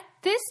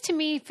 This to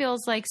me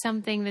feels like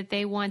something that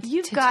they want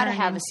You've got to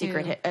have a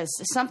secret hit,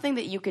 something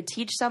that you could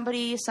teach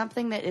somebody,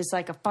 something that is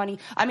like a funny.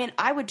 I mean,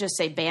 I would just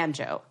say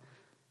banjo.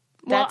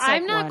 Well,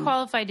 I'm not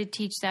qualified to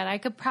teach that. I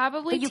could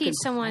probably teach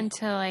someone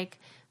to like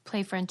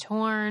play French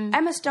horn.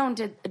 Emma Stone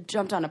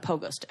jumped on a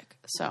pogo stick,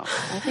 so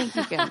I think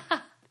you can.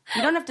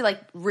 You don't have to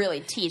like really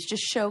teach;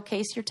 just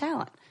showcase your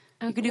talent.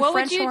 You could do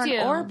French horn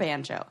or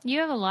banjo. You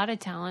have a lot of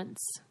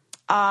talents.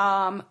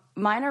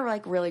 Mine are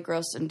like really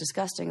gross and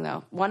disgusting,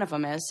 though. One of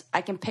them is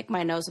I can pick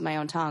my nose with my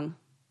own tongue.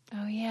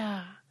 Oh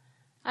yeah,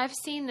 I've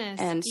seen this.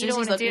 And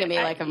Susie's looking at me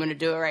like I'm going to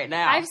do it right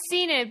now. I've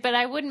seen it, but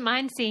I wouldn't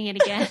mind seeing it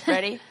again.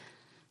 Ready?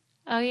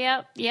 Oh,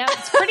 yep.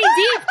 It's pretty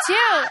deep,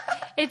 too.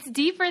 It's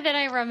deeper than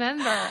I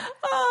remember.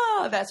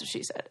 Oh, that's what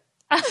she said.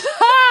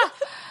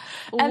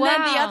 And Wow.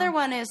 then the other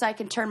one is I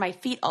can turn my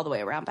feet all the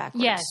way around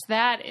backwards. Yes,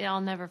 that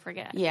I'll never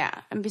forget. Yeah.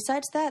 And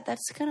besides that,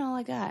 that's kind of all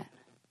I got.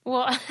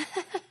 Well,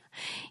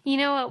 you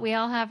know what? We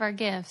all have our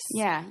gifts.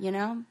 Yeah, you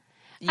know?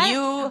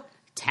 You,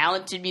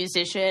 talented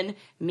musician.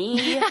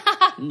 Me,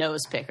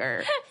 nose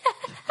picker.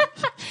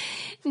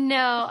 No,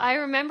 I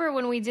remember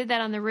when we did that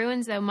on the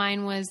Ruins, though,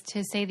 mine was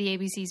to say the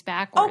ABCs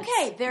backwards.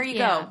 Okay, there you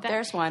go.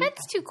 There's one.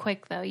 That's too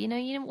quick, though. You know,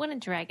 you want to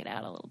drag it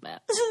out a little bit.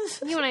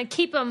 You want to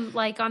keep them,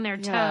 like, on their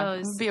Yeah,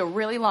 toes. it would be a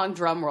really long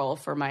drum roll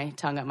for my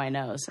tongue up my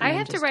nose. I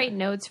have to write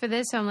notes for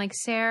this, so I'm like,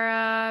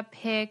 Sarah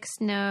picks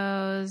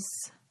nose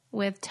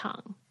with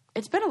tongue.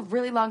 It's been a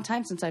really long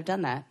time since I've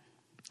done that.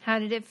 How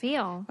did it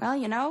feel? Well,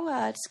 you know,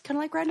 it's kind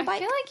of like riding a bike. I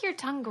feel like your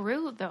tongue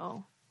grew,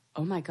 though.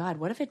 Oh, my God.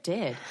 What if it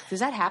did?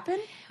 Does that happen?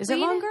 Is Well, it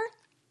you know- longer?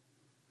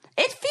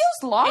 It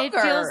feels longer.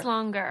 It feels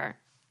longer.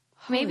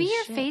 Maybe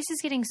your shit. face is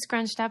getting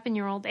scrunched up in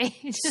your old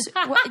age.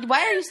 Why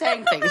are you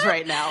saying things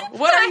right now?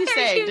 What are you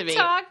saying to me?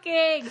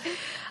 Talking.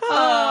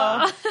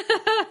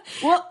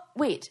 Well,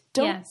 wait.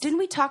 Yes. Didn't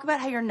we talk about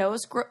how your nose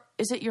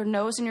is it your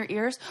nose and your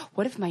ears?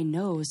 What if my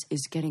nose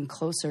is getting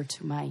closer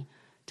to my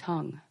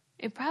tongue?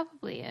 It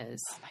probably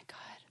is. Oh my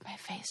God, my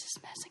face is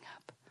messing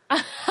up.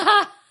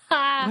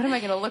 What am I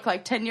going to look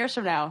like 10 years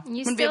from now? I'm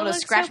going to be able to look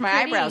scratch so my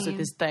eyebrows pretty.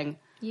 with this thing.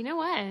 You know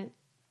what?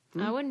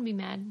 I wouldn't be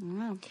mad.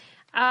 Wow.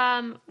 I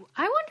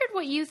wondered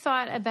what you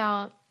thought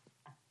about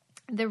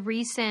the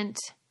recent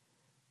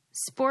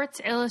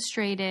Sports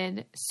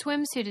Illustrated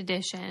swimsuit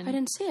edition. I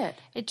didn't see it.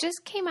 It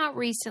just came out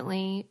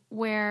recently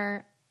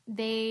where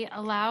they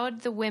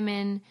allowed the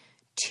women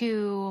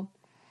to...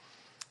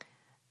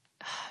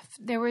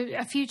 There were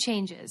a few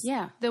changes.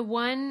 Yeah. The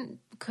one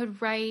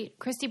could write...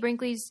 Christy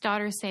Brinkley's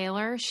daughter,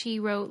 Sailor, she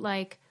wrote,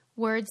 like,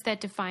 words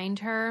that defined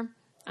her,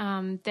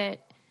 that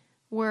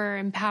were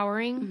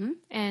empowering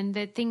and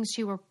that things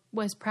she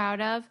was proud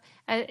of.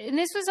 And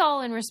this was all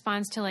in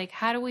response to, like,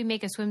 how do we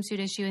make a swimsuit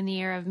issue in the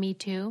era of Me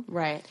Too?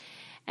 Right.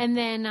 And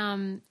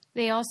then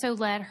they also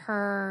let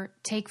her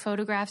take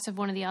photographs of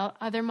one of the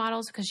other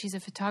models because she's a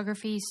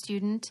photography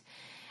student.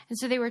 And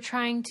so they were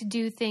trying to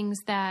do things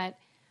that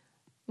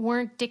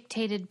weren't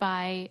dictated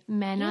by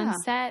men on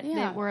set,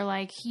 that were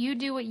like, you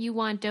do what you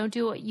want, don't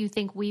do what you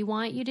think we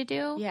want you to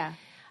do. Yeah.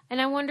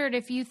 And I wondered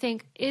if you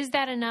think, is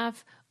that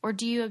enough, or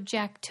do you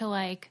object to,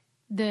 like,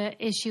 the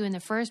issue in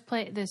the first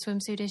place, the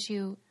swimsuit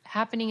issue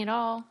happening at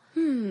all?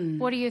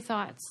 What are your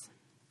thoughts?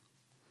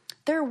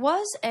 There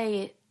was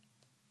a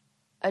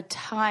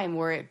time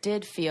where it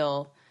did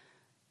feel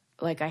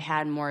like I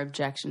had more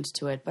objections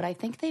to it, but I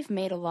think they've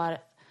made a lot of...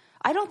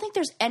 I don't think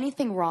there's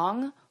anything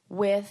wrong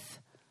with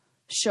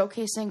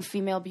showcasing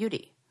female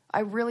beauty.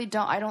 I really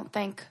don't. I don't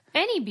think...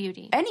 Any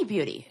beauty. Any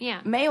beauty.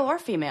 Yeah. Male or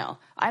female.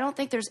 I don't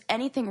think there's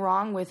anything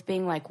wrong with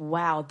being like,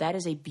 wow, that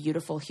is a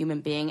beautiful human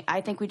being.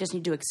 I think we just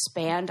need to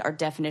expand our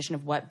definition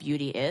of what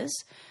beauty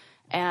is.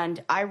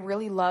 And I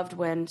really loved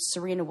when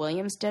Serena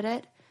Williams did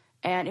it.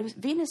 And it was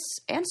Venus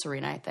and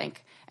Serena, I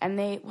think. And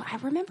I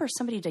remember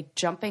somebody like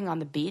jumping on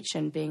the beach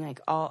and being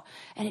like, oh,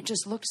 and it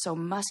just looked so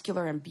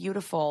muscular and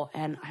beautiful.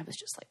 And I was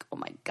just like, oh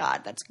my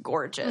God, that's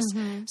gorgeous.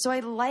 So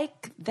I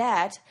like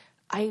that.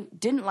 I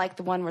didn't like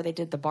the one where they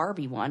did the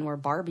Barbie one, where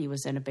Barbie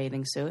was in a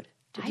bathing suit.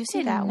 Did you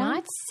see that one? I did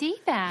not see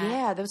that.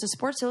 Yeah, there was a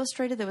Sports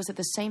Illustrated that was at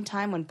the same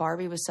time when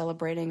Barbie was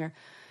celebrating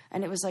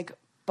and it was like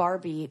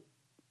Barbie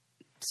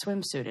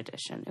swimsuit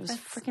edition. It was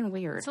freaking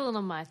weird. It's a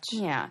little much.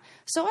 Yeah.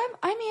 So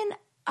I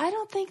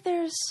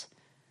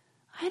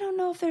don't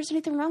know if there's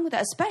anything wrong with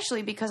that,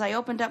 especially because I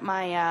opened up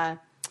my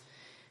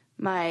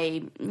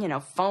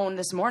phone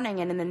this morning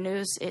and in the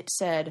news it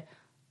said,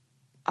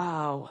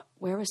 oh,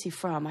 where was he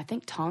from? I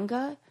think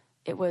Tonga.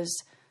 It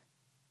was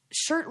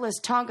shirtless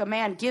Tonga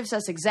man gives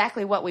us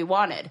exactly what we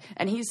wanted.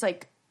 And he's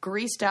like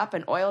greased up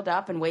and oiled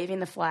up and waving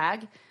the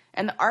flag.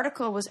 And the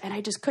article was, and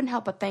I just couldn't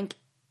help but think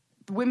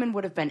women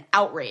would have been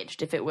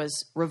outraged if it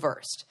was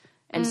reversed.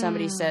 And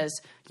somebody says,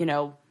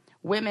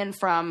 women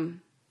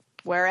from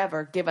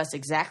wherever give us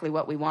exactly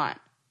what we want.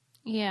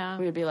 Yeah.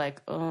 We would be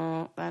like,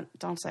 oh,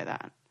 don't say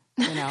that.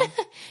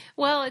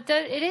 Well, it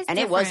is And different.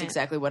 it was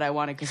exactly what I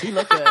wanted because he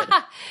looked good.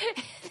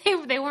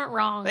 They weren't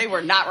wrong. They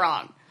were not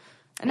wrong.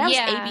 And that was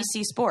Yeah.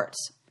 ABC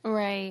Sports.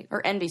 Right.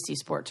 Or NBC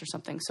Sports or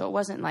something. So it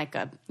wasn't like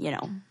a. Yeah,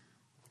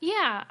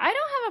 I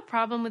don't have a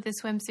problem with the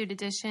swimsuit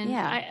edition.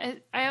 Yeah.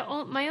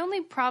 My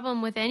only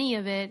problem with any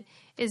of it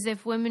is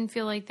if women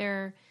feel like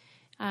they're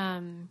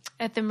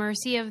at the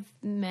mercy of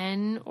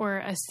men or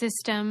a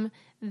system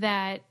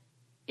that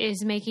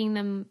is making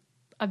them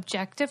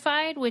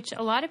objectified, which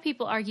a lot of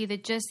people argue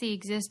that just the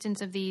existence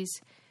of these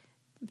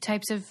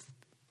types of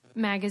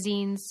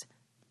magazines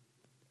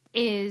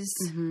is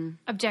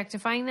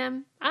objectifying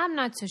them. I'm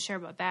not so sure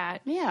about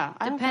that. Yeah.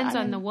 Depends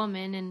on the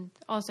woman and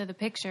also the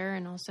picture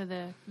and also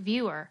the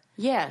viewer.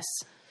 Yes.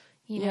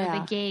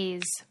 The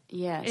gaze.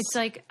 Yes. It's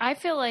like, I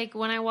feel like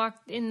when I walk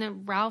in the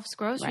Ralph's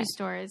grocery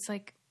store, it's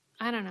like,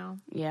 I don't know.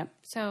 Yeah.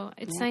 So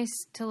it's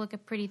nice to look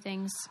at pretty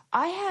things.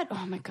 I had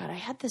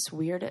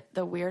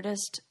the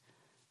weirdest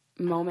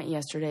moment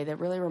yesterday that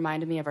really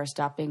reminded me of our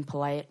Stop Being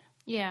Polite.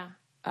 Yeah.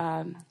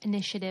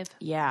 Initiative.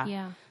 Yeah.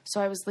 Yeah. So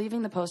I was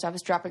leaving the post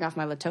office, dropping off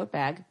my tote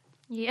bag.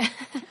 Yeah.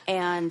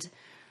 And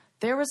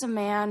there was a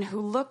man who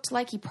looked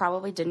like he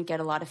probably didn't get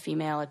a lot of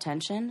female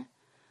attention.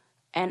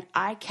 And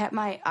I kept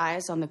my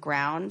eyes on the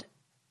ground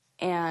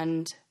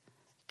and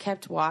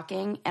kept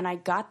walking. And I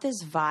got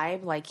this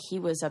vibe like he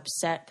was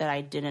upset that I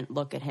didn't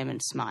look at him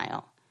and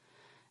smile.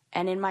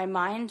 And in my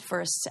mind,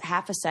 for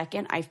half a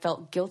second, I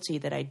felt guilty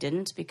that I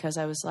didn't, because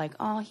I was like,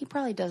 oh, he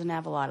probably doesn't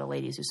have a lot of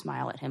ladies who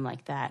smile at him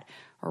like that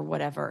or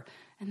whatever.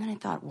 And then I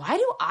thought, why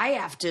do I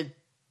have to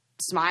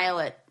smile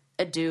at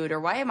a dude, or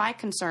why am I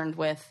concerned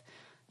with,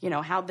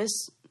 how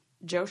this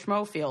Joe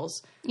Schmo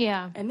feels?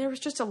 Yeah. And there was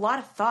just a lot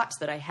of thoughts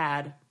that I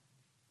had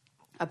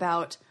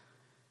about,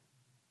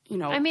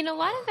 I mean, a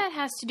lot of that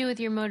has to do with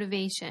your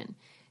motivation.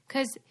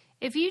 Because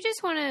if you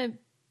just want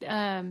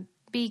to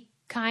be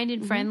kind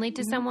and friendly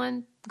to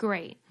someone,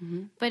 great.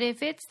 But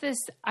if it's this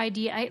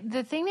idea,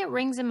 the thing that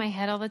rings in my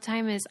head all the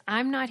time is,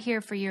 I'm not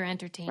here for your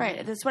entertainment.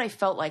 Right. That's what I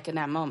felt like in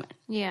that moment.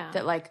 Yeah.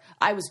 That, like,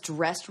 I was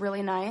dressed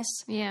really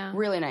nice. Yeah.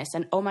 Really nice.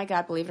 And, oh, my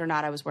God, believe it or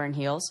not, I was wearing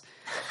heels.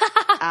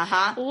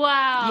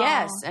 Wow.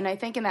 Yes. And I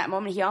think in that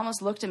moment, he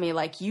almost looked at me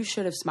like, you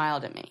should have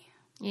smiled at me.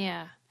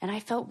 Yeah. And I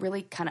felt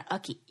really kind of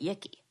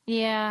icky.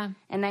 Yeah.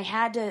 And I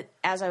had to,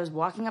 as I was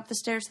walking up the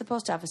stairs to the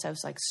post office, I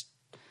was like,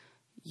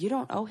 you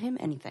don't owe him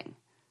anything.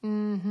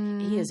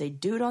 He is a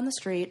dude on the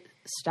street.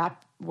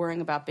 Stop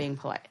worrying about being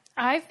polite.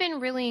 I've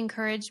been really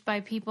encouraged by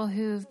people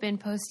who've been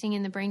posting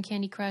in the Brain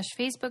Candy Crush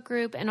Facebook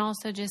group, and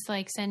also just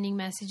like sending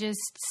messages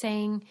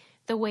saying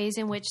the ways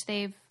in which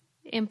they've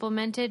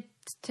implemented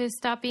to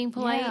stop being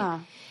polite. Yeah.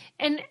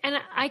 And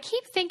I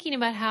keep thinking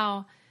about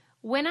how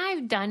when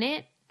I've done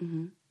it,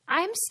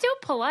 I'm still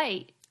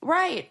polite.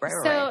 Right.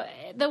 So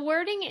the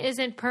wording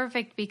isn't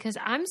perfect because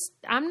I'm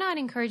not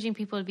encouraging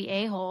people to be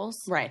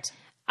a-holes. Right.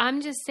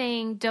 I'm just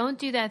saying, don't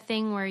do that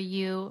thing where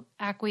you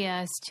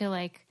acquiesce to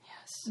like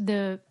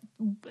the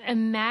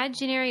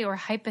imaginary or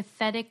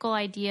hypothetical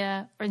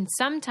idea, and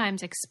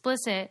sometimes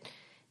explicit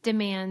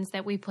demands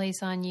that we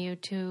place on you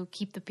to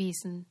keep the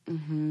peace and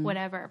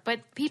whatever.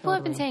 But people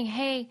have been saying,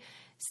 hey,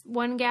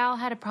 one gal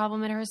had a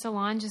problem at her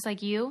salon just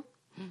like you.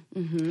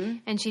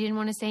 And she didn't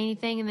want to say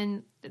anything. And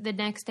then the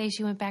next day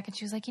she went back and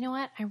she was like, you know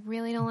what? I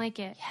really don't like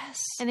it. Yes.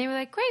 And they were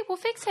like, great, we'll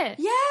fix it.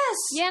 Yes.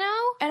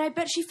 And I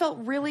bet she felt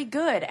really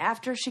good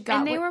after she got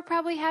And they were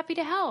probably happy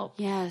to help.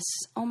 Yes.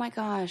 Oh my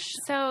gosh.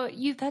 So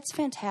that's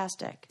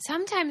fantastic.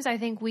 Sometimes I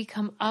think we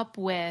come up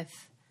with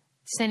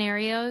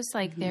scenarios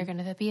like they're going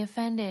to be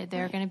offended.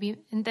 They're going to be,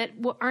 and that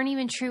aren't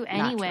even true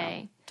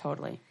anyway.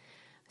 Totally.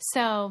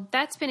 So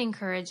that's been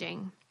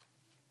encouraging.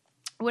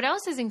 What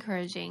else is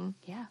encouraging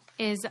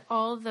is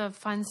all the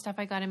fun stuff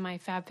I got in my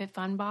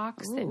FabFitFun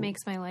box that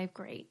makes my life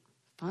great.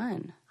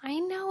 Fun. I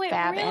know it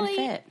Fab really.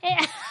 and Fit.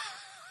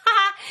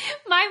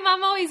 My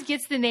mom always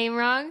gets the name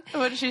wrong.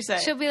 What did she say?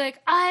 She'll be like,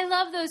 I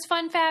love those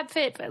Fun Fab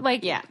Fit.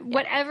 Like,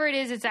 whatever it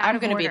is, it's out I'm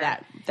of going to be order.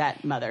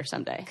 that mother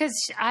someday. Because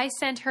I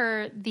sent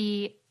her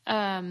the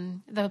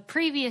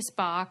previous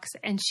box,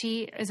 and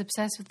she is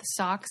obsessed with the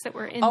socks that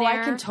were in there. Oh,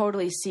 I can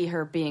totally see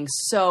her being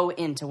so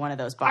into one of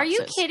those boxes. Are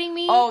you kidding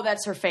me? Oh,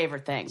 that's her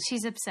favorite thing.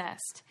 She's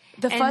obsessed.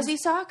 The fuzzy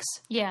socks?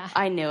 Yeah.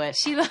 I knew it.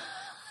 She loved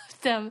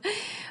them.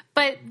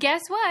 But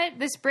guess what?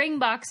 The spring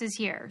box is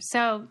here.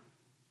 So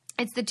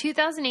it's the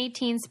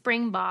 2018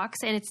 spring box,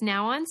 and it's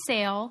now on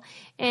sale.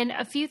 And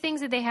a few things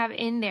that they have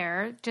in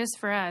there, just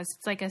for us,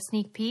 it's like a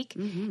sneak peek,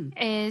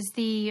 is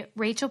the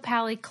Rachel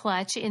Pally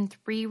clutch in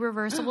 3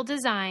 reversible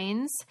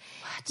designs.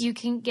 What? You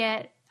can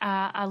get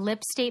a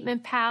lip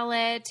statement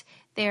palette.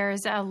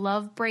 There's a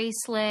love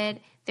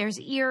bracelet. There's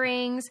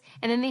earrings.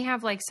 And then they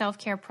have like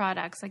self-care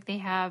products. Like they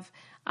have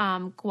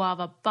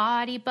guava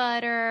body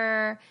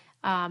butter,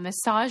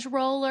 massage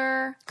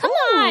roller. Come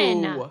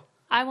on.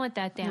 I want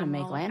that damn I'm going to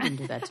make roller. Landon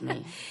do that to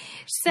me.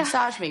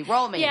 Massage me.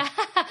 Roll me. Yeah.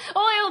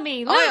 Oil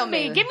me. Lube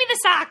me. Give me the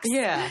socks.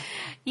 Yeah.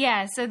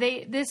 Yeah. So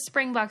this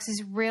spring box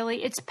is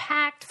really, it's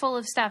packed full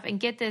of stuff. And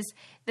get this,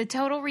 the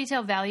total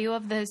retail value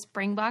of the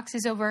spring box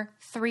is over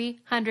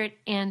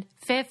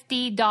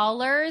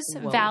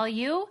 $350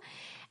 value.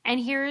 And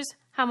here's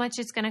how much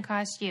it's going to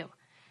cost you.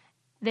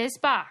 This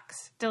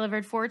box,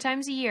 delivered 4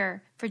 times a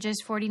year for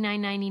just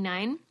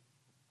 $49.99.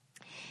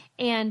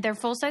 And they're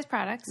full-size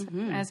products,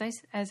 as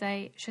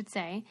I should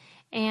say.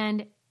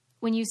 And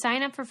when you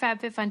sign up for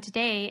FabFitFun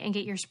today and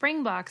get your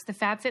spring box, the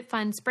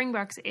FabFitFun spring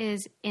box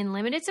is in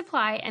limited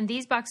supply, and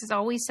these boxes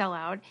always sell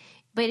out.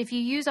 But if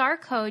you use our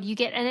code, you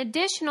get an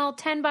additional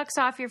 $10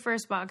 off your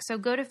first box. So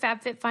go to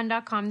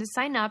fabfitfun.com to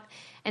sign up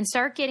and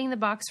start getting the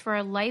box for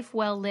a life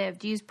well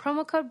lived. Use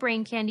promo code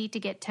BRAINCANDY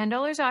to get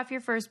 $10 off your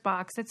first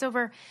box. That's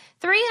over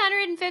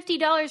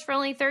 $350 for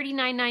only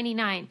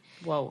 $39.99.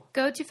 Whoa.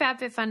 Go to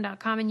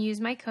fabfitfun.com and use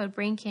my code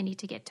BRAINCANDY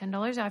to get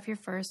 $10 off your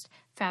first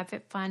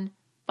FabFitFun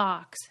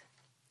box.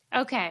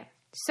 Okay,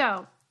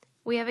 so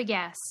we have a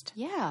guest.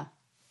 Yeah.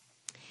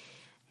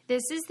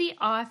 This is the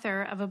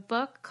author of a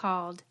book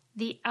called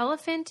The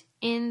Elephant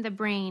in the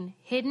Brain,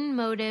 Hidden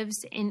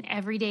Motives in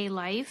Everyday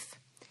Life.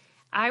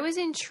 I was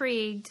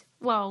intrigued.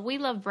 Well, we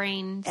love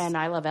brains. And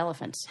I love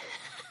elephants.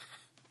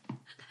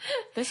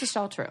 This is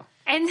all true.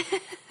 And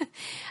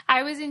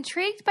I was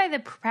intrigued by the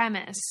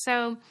premise.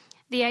 So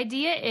the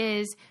idea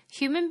is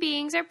human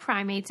beings are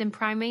primates and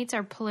primates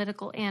are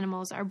political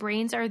animals. Our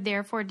brains are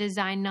therefore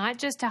designed not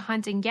just to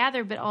hunt and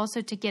gather, but also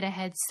to get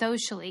ahead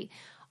socially,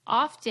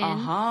 often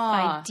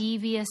by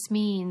devious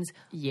means.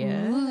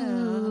 Yeah.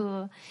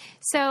 Ooh.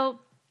 So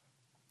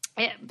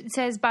it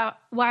says,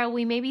 while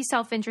we may be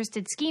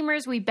self-interested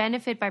schemers, we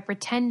benefit by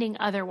pretending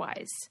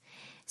otherwise.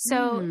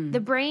 So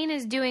the brain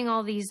is doing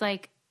all these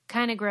like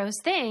kind of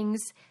gross things,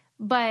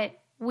 but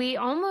we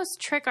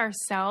almost trick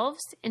ourselves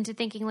into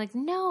thinking like,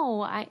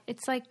 no,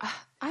 it's like,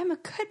 I'm a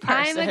good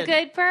person. I'm a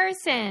good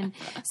person.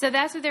 So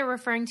that's what they're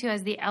referring to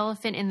as the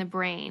elephant in the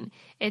brain.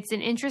 It's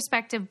an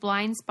introspective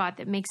blind spot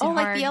that makes it hard.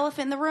 Like the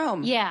elephant in the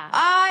room. Yeah.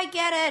 I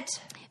get it.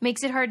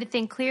 Makes it hard to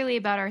think clearly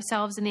about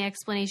ourselves and the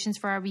explanations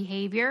for our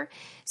behavior.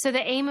 So the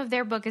aim of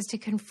their book is to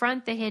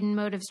confront the hidden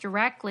motives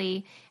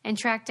directly and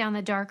track down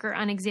the darker,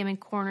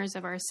 unexamined corners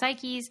of our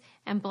psyches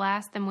and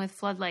blast them with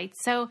floodlights.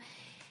 So,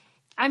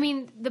 I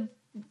mean,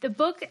 the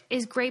book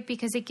is great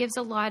because it gives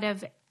a lot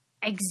of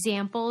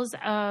examples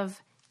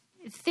of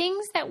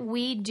things that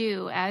we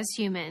do as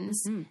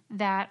humans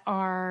that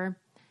are,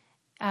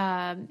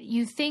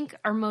 you think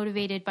are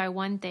motivated by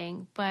one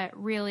thing, but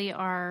really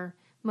are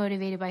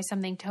motivated by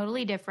something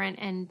totally different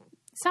and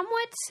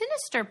somewhat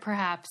sinister,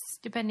 perhaps,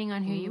 depending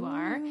on who you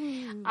are.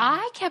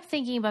 I kept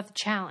thinking about the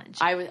challenge.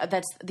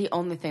 That's the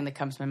only thing that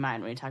comes to my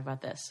mind when you talk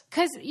about this.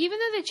 Because even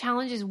though the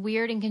challenge is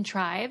weird and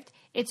contrived,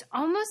 it's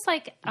almost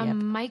like a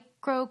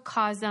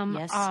microcosm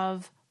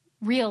of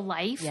real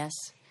life. Yes.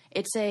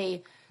 It's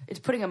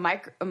putting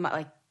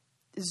like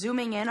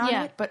zooming in on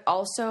it, but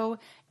also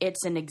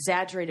it's an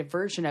exaggerated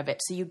version of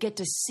it. So you get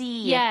to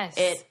see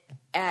it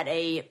at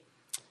a...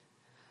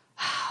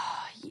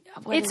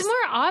 It's more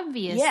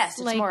obvious. Yes,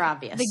 it's like more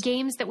obvious. The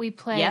games that we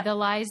play, the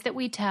lies that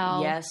we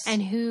tell,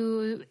 and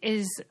who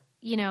is,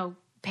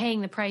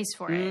 paying the price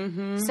for it.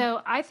 Mm-hmm.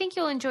 So I think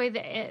you'll enjoy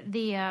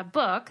the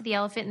book, The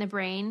Elephant in the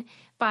Brain,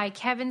 by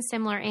Kevin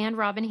Simler and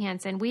Robin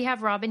Hanson. We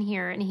have Robin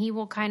here, and he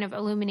will kind of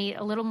illuminate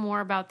a little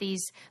more about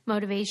these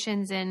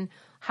motivations and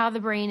how the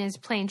brain is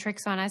playing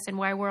tricks on us and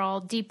why we're all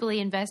deeply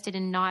invested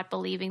in not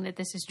believing that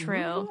this is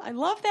true. I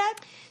love that.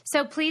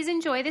 So please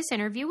enjoy this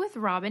interview with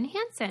Robin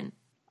Hanson.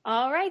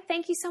 All right.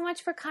 Thank you so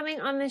much for coming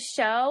on the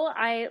show.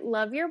 I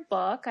love your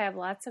book. I have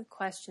lots of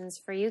questions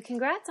for you.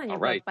 Congrats on your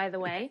book, by the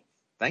way.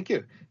 Thank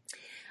you.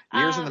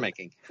 Years in the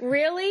making.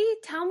 Really?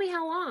 Tell me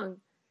how long.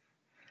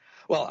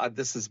 Well,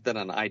 this has been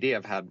an idea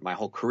I've had my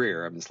whole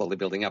career. I've been slowly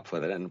building up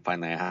with it. And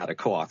finally, I had a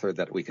co-author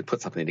that we could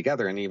put something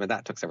together. And even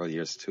that took several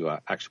years to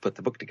actually put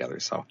the book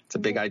together. So it's a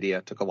big idea.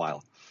 It took a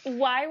while.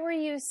 Why were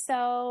you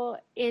so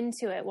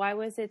into it? Why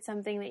was it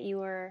something that you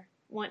were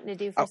wanting to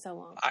do for so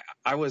long?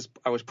 I was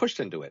pushed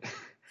into it.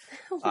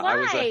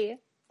 Why?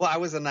 I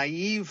was a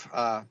naive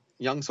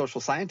young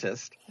social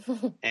scientist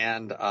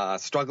and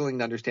struggling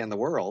to understand the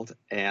world,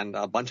 and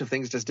a bunch of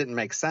things just didn't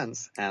make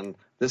sense. And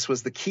this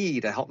was the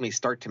key to help me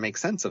start to make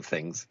sense of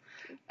things.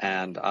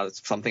 And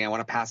it's something I want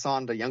to pass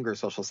on to younger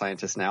social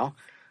scientists now.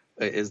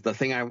 Is the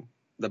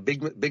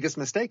biggest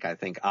mistake I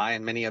think I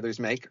and many others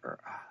make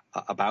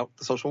about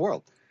the social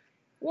world.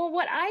 Well,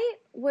 what I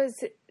was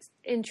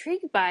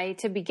intrigued by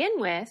to begin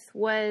with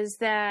was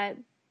that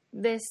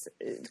this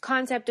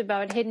concept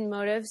about hidden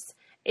motives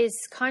is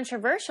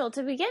controversial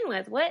to begin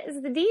with. What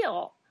is the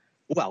deal?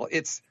 Well,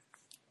 it's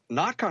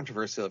not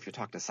controversial if you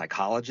talk to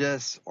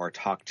psychologists or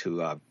talk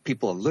to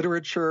people in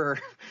literature.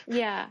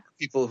 Yeah.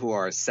 People who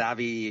are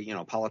savvy,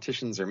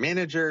 politicians or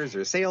managers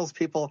or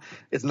salespeople.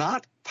 It's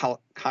not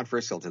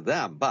controversial to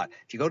them. But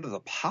if you go to the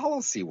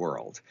policy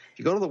world, if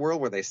you go to the world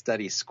where they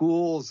study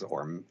schools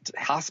or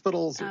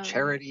hospitals or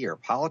charity or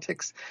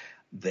politics,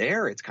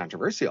 there it's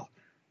controversial.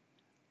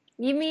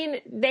 You mean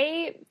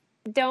they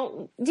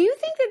don't... Do you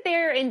think that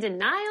they're in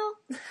denial?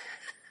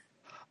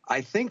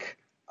 I think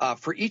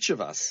for each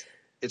of us,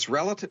 it's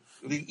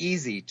relatively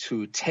easy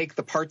to take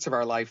the parts of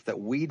our life that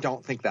we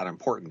don't think that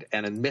important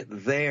and admit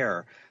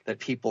there that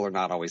people are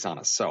not always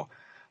honest. So,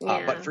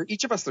 but for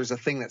each of us, there's a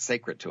thing that's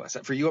sacred to us.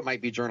 For you, it might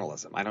be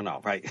journalism. I don't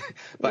know, right?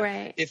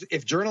 But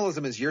if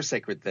journalism is your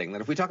sacred thing, then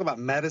if we talk about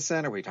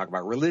medicine or we talk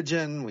about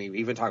religion, we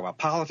even talk about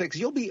politics,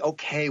 you'll be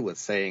okay with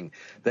saying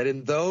that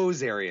in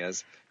those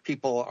areas,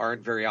 people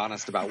aren't very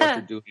honest about what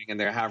they're doing and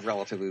they have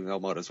relatively no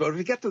motives. But if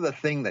we get to the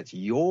thing that's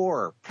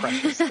your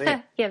precious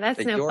thing, that's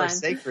that no you're fun.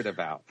 sacred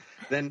about,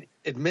 then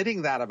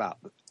admitting that about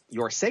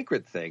your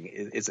sacred thing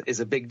is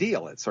a big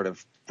deal. It sort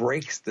of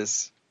breaks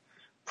this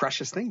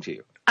precious thing to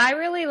you. I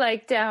really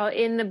liked how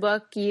in the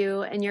book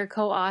you and your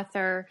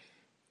co-author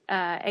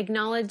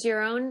acknowledge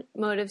your own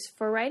motives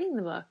for writing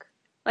the book.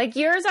 Like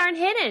yours aren't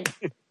hidden.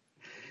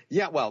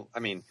 Yeah, well, I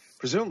mean,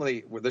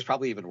 presumably there's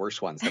probably even worse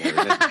ones than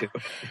we're into.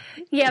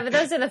 Yeah, but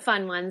those are the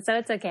fun ones, so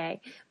it's okay.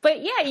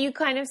 But yeah, you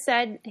kind of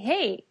said,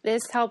 hey,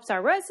 this helps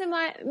our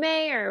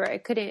resume, or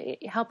it could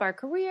help our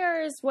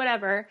careers,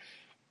 whatever.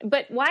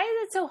 But why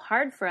is it so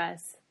hard for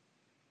us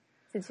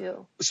to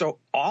do? So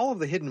all of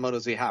the hidden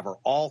motives we have are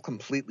all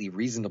completely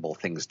reasonable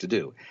things to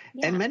do.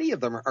 Yeah. And many of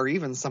them are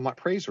even somewhat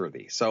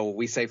praiseworthy. So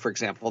we say, for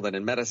example, that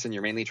in medicine,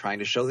 you're mainly trying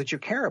to show that you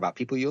care about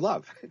people you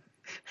love.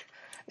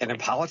 And in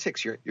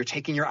politics, you're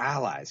taking your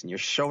allies and you're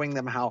showing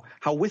them how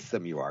with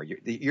them you are.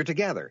 You're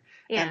together.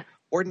 Yeah. And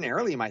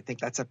ordinarily, you might think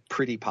that's a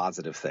pretty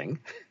positive thing.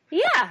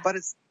 Yeah. But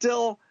it's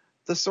still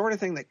the sort of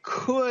thing that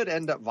could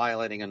end up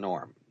violating a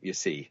norm, you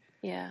see.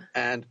 Yeah.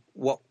 And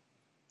what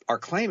our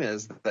claim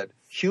is that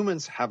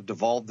humans have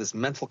devolved this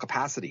mental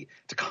capacity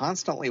to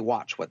constantly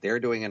watch what they're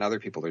doing and other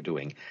people are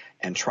doing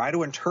and try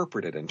to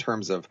interpret it in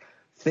terms of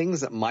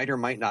things that might or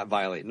might not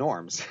violate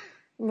norms.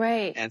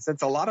 Right. And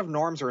since a lot of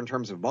norms are in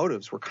terms of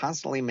motives, we're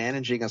constantly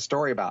managing a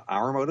story about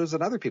our motives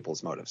and other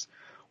people's motives.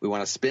 We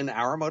want to spin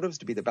our motives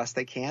to be the best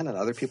they can and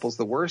other people's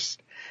the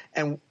worst.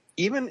 And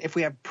even if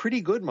we have pretty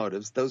good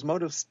motives, those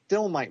motives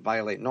still might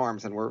violate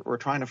norms. And we're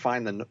trying to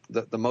find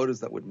the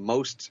motives that would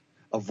most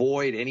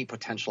avoid any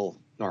potential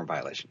norm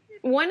violation.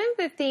 One of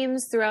the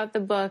themes throughout the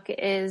book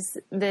is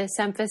this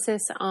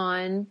emphasis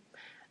on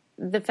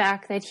the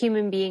fact that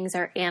human beings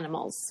are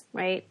animals,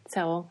 right?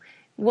 So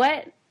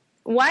why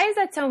is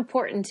that so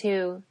important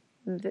to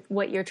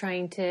what you're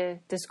trying to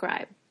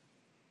describe?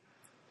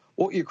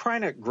 Well, you're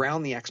trying to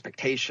ground the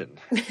expectation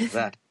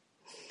that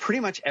pretty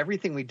much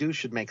everything we do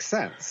should make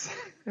sense.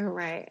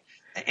 Right.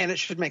 And it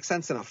should make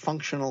sense in a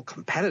functional,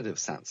 competitive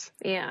sense.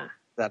 Yeah.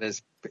 That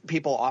is,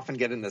 people often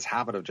get in this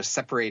habit of just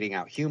separating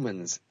out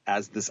humans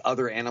as this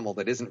other animal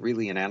that isn't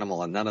really an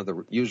animal, and none of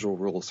the usual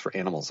rules for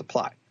animals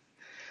apply.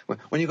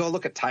 When you go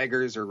look at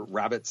tigers or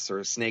rabbits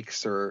or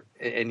snakes or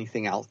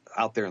anything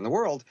out there in the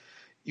world,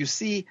 you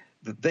see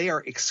that they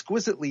are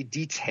exquisitely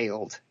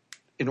detailed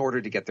in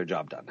order to get their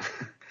job done.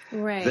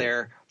 Right.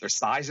 Their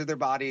size of their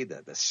body,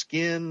 the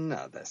skin,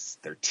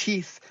 their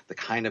teeth, the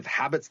kind of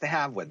habits they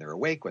have when they're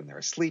awake, when they're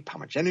asleep, how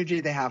much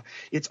energy they have.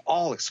 It's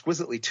all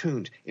exquisitely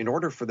tuned in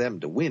order for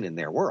them to win in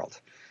their world,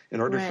 in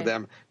order for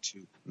them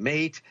to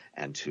mate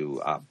and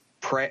to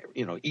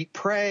eat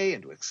prey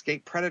and to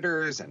escape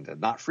predators and to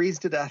not freeze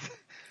to death.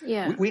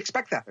 Yeah. We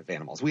expect that of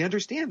animals. We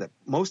understand that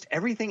most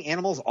everything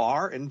animals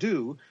are and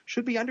do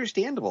should be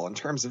understandable in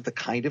terms of the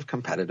kind of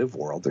competitive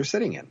world they're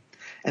sitting in.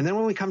 And then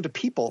when we come to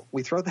people,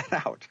 we throw that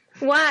out.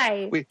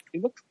 Why? We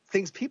look at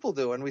things people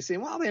do and we say,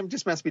 well, they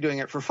just must be doing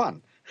it for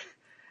fun.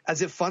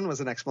 As if fun was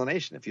an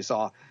explanation. If you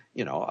saw,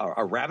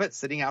 a rabbit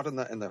sitting out in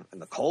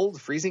the cold,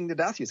 freezing to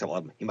death, you say,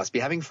 well, he must be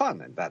having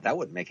fun. And that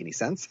wouldn't make any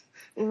sense.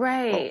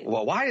 Right.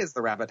 Well, why is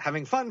the rabbit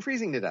having fun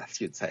freezing to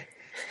death, you'd say?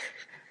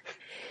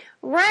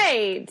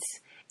 Right.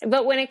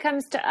 But when it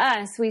comes to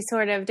us, we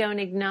sort of don't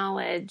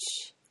acknowledge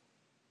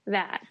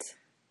that.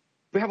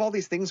 We have all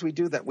these things we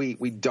do that we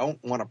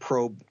don't want to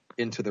probe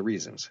into the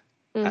reasons.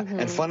 Mm-hmm.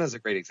 And fun is a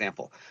great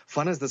example.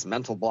 Fun is this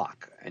mental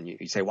block. And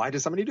you say, why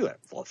does somebody do it?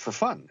 Well, for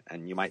fun.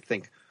 And you might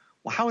think,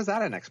 well, how is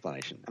that an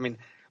explanation? I mean,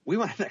 we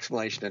want an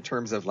explanation in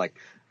terms of like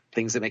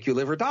things that make you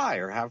live or die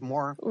or have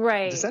more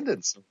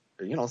descendants,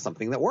 or,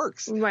 something that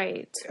works.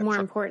 Right. More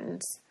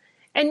important.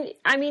 And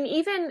I mean,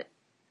 even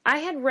I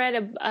had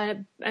read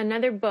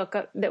another book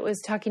that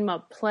was talking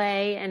about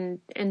play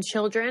and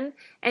children,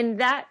 and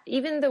that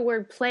even the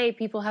word play,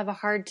 people have a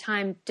hard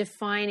time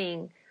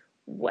defining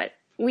what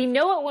we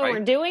know it when we're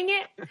doing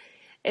it.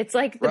 It's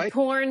like the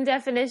porn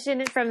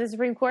definition from the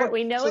Supreme Court.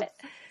 We know it.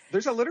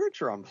 There's a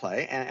literature on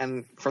play,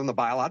 and from the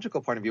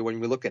biological point of view, when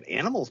we look at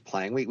animals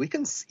playing, we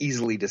can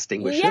easily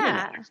distinguish it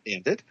and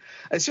understand it.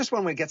 It's just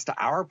when it gets to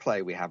our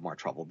play, we have more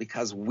trouble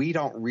because we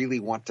don't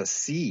really want to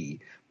see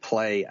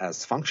play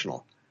as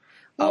functional.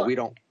 We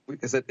don't,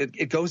 because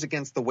it goes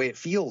against the way it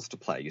feels to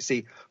play. You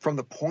see, from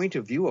the point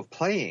of view of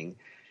playing,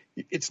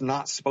 it's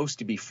not supposed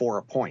to be for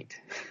a point.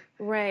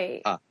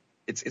 Right.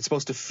 It's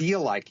supposed to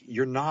feel like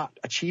you're not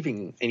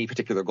achieving any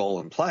particular goal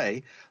in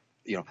play.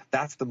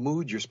 That's the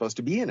mood you're supposed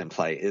to be in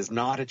play, is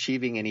not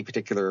achieving any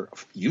particular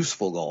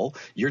useful goal.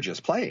 You're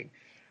just playing.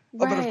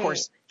 Right. But of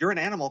course, you're an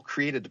animal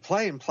created to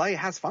play, and play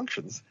has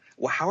functions.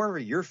 Well, however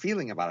you're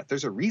feeling about it,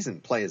 there's a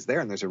reason play is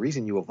there, and there's a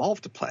reason you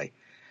evolved to play.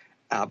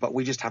 But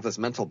we just have this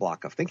mental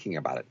block of thinking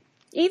about it.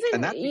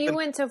 Even you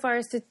went so far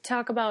as to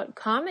talk about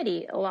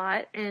comedy a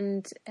lot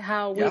and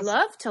how we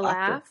love to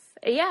laugh.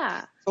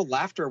 Yeah. So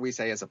laughter, we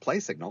say, is a play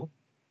signal.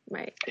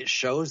 Right. It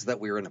shows that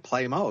we're in a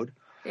play mode.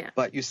 Yeah.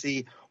 But you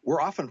see, we're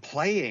often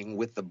playing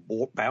with the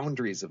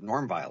boundaries of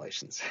norm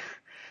violations.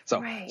 So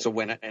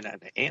when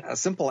a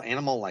simple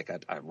animal like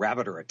a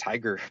rabbit or a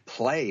tiger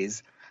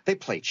plays, they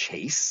play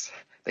chase.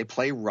 They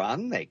play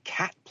run, they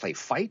play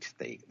fight,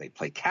 they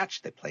play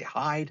catch, they play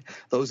hide.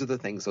 Those are the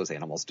things those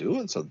animals do,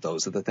 and so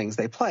those are the things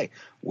they play.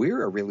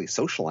 We're a really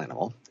social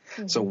animal,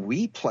 so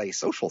we play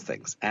social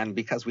things. And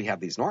because we have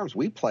these norms,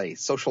 we play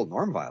social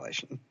norm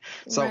violation.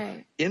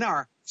 So in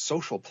our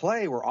social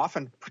play, we're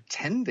often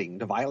pretending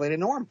to violate a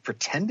norm,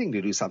 pretending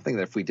to do something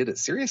that if we did it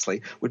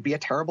seriously would be a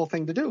terrible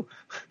thing to do.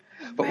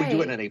 But we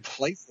do it in a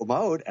playful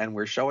mode, and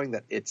we're showing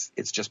that it's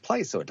just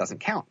play, so it doesn't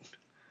count.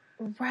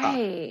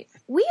 Right.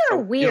 We are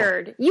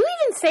weird. You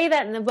even say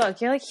that in the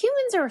book. You're like,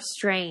 humans are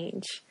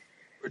strange.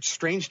 It's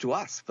strange to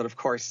us, but of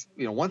course,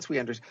 once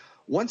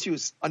you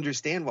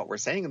understand what we're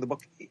saying in the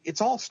book,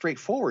 it's all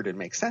straightforward and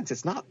makes sense.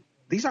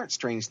 These aren't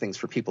strange things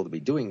for people to be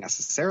doing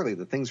necessarily,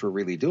 the things we're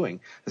really doing.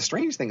 The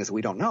strange thing is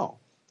we don't know.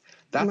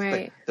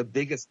 That's the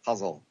biggest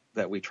puzzle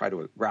that we try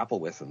to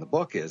grapple with in the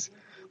book is,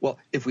 well,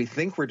 if we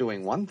think we're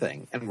doing one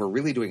thing and we're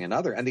really doing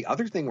another, and the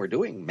other thing we're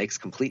doing makes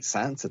complete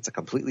sense, it's a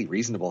completely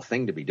reasonable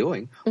thing to be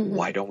doing,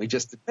 why don't we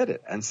just admit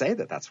it and say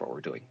that that's what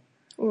we're doing?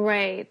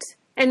 Right.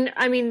 And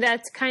I mean,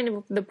 that's kind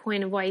of the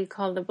point of why you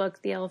call the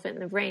book The Elephant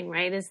in the Brain,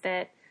 right? Is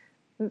that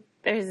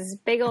there's this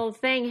big old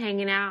thing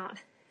hanging out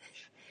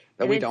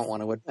that we don't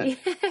want to admit.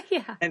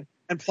 Yeah.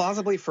 And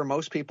plausibly for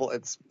most people,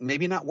 it's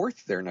maybe not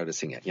worth their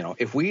noticing it.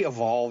 If we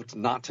evolved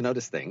not to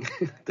notice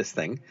this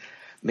thing,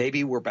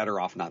 maybe we're better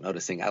off not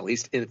noticing, at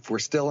least if we're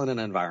still in an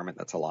environment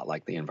that's a lot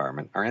like the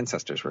environment our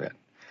ancestors were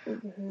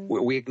in.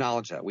 We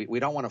acknowledge that. We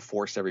don't want to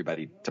force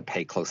everybody to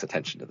pay close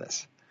attention to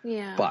this.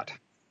 Yeah. But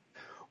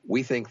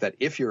we think that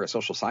if you're a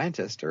social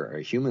scientist or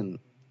a human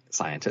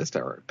scientist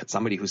or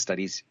somebody who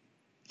studies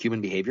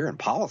human behavior and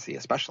policy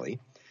especially,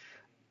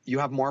 you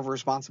have more of a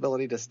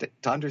responsibility to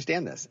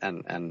understand this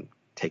and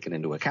take it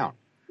into account.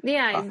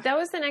 Yeah, that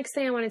was the next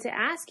thing I wanted to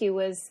ask you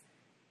was,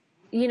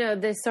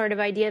 this sort of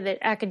idea that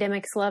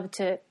academics love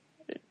to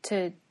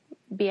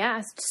be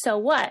asked, so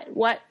what?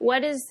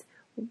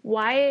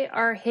 Why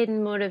are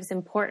hidden motives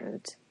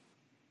important?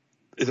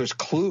 There's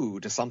clue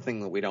to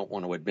something that we don't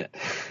want to admit,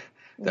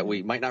 that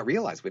we might not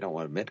realize we don't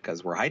want to admit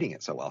because we're hiding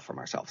it so well from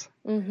ourselves.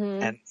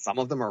 And some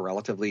of them are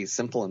relatively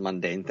simple and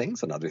mundane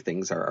things, and other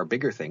things are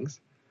bigger things.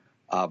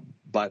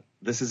 But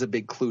this is a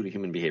big clue to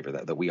human behavior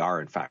that we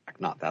are, in fact,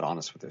 not that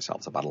honest with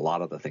ourselves about a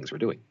lot of the things we're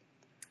doing.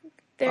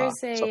 There's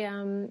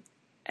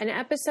an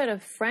episode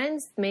of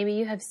Friends, maybe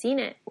you have seen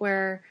it,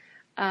 where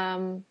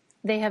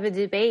they have a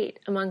debate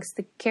amongst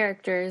the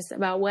characters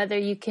about whether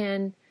you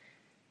can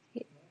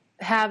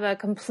have a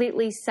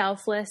completely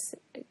selfless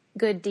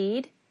good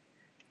deed.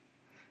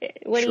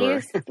 What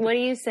do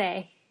you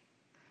say?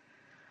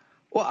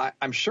 Well,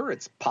 I'm sure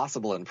it's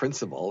possible in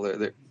principle.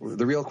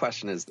 The real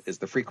question is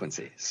the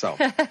frequency. So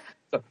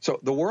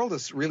the world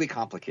is really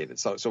complicated.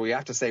 So we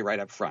have to say right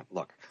up front,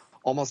 look,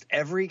 almost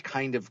every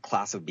kind of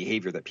class of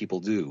behavior that people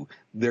do,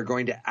 they're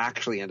going to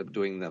actually end up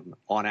doing them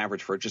on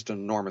average for just an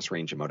enormous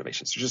range of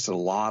motivations. There's just a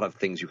lot of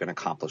things you can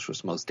accomplish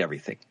with most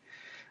everything.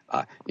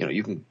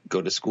 You can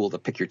go to school to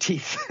pick your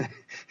teeth.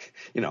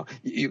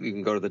 You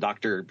can go to the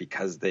doctor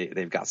because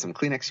they've got some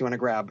Kleenex you want to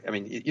grab. I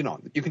mean,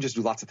 you can just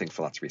do lots of things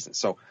for lots of reasons.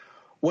 So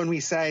when we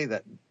say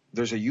that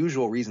there's a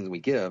usual reason we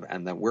give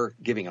and that we're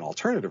giving an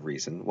alternative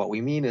reason, what we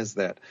mean is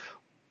that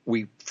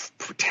we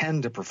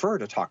tend to prefer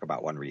to talk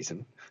about one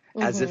reason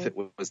as if it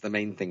was the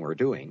main thing we're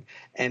doing.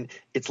 And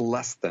it's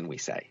less than we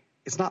say.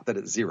 It's not that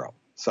it's zero.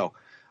 So,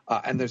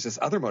 and there's this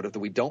other motive that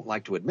we don't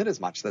like to admit as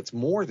much that's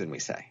more than we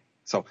say.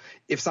 So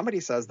if somebody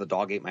says the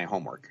dog ate my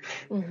homework,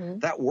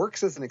 that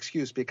works as an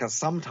excuse because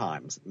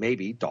sometimes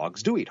maybe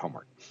dogs do eat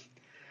homework.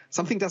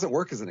 Something doesn't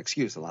work as an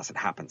excuse unless it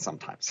happens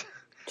sometimes.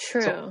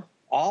 True. So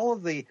all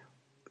of the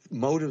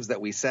motives that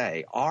we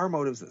say are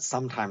motives that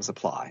sometimes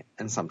apply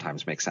and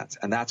sometimes make sense.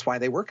 And that's why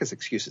they work as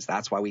excuses.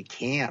 That's why we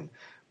can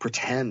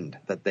pretend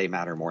that they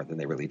matter more than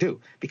they really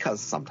do,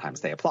 because sometimes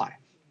they apply.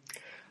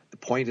 The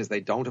point is they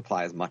don't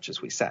apply as much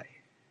as we say.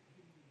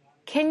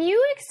 Can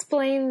you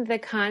explain the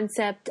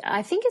concept?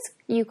 I think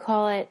you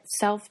call it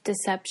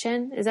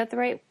self-deception. Is that the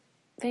right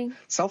thing?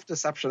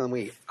 Self-deception, and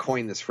we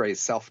coined this phrase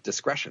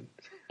self-discretion.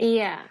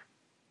 Yeah.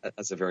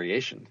 As a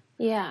variation.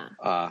 Yeah.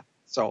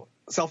 So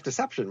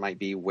self-deception might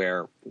be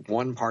where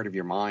one part of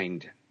your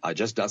mind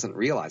just doesn't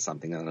realize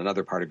something and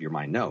another part of your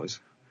mind knows.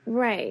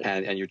 Right.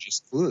 And you're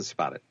just clueless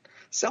about it.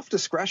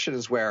 Self-discretion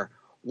is where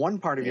one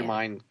part of your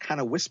mind kind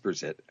of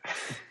whispers it.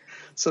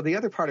 So the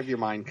other part of your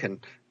mind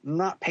can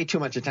not pay too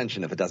much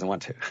attention if it doesn't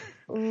want to.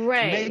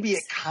 Right. Maybe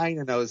it kind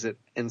of knows it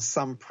in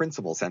some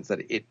principle sense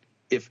that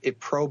if it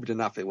probed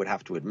enough, it would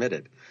have to admit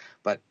it.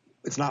 But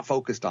it's not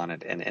focused on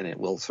it, and it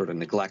will sort of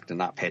neglect and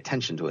not pay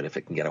attention to it if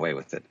it can get away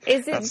with it. Do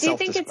you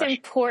think it's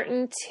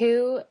important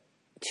to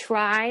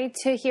try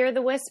to hear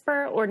the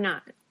whisper or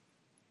not?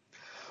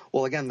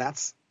 Well, again,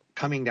 that's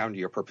coming down to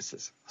your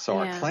purposes. So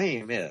our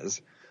claim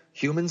is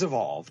humans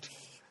evolved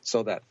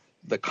so that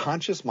the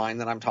conscious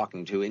mind that I'm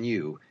talking to in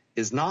you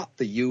is not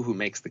the you who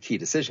makes the key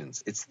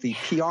decisions. It's the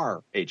PR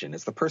agent.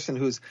 It's the person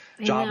whose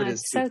job it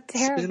is to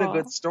spin a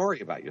good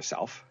story about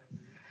yourself.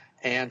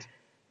 And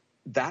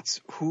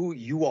that's who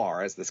you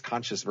are as this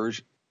conscious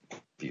version of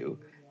you.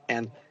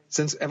 And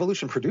since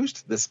evolution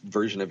produced this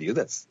version of you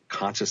that's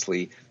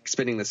consciously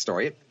spinning this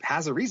story, it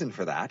has a reason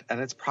for that.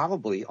 And it's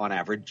probably, on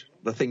average,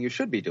 the thing you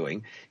should be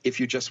doing if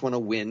you just want to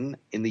win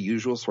in the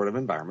usual sort of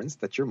environments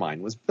that your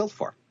mind was built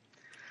for,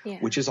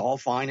 which is all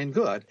fine and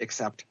good,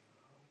 except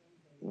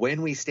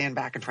when we stand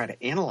back and try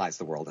to analyze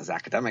the world as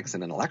academics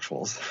and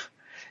intellectuals,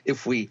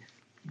 if we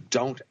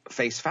don't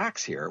face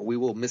facts here, we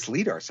will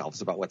mislead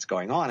ourselves about what's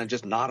going on and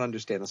just not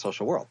understand the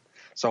social world.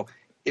 So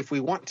if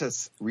we want to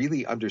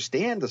really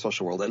understand the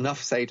social world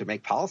enough, say, to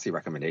make policy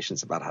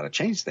recommendations about how to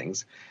change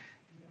things,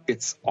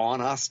 it's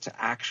on us to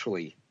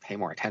actually pay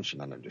more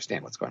attention and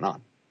understand what's going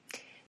on.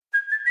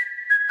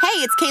 Hey,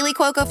 it's Kaylee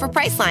Cuoco for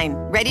Priceline.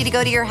 Ready to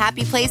go to your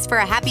happy place for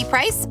a happy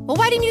price? Well,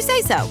 why didn't you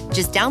say so?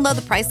 Just download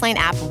the Priceline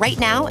app right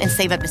now and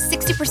save up to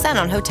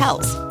 60% on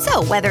hotels.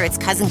 So whether it's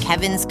Cousin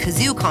Kevin's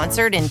Kazoo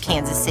Concert in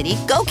Kansas City,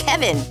 go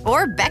Kevin,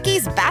 or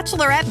Becky's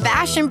Bachelorette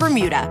Bash in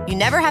Bermuda, you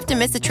never have to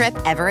miss a trip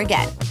ever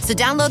again. So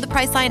download the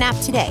Priceline app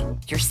today.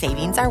 Your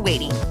savings are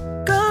waiting.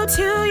 Go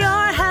to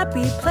your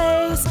happy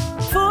place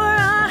for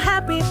a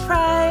happy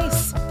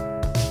price.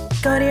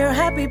 Go to your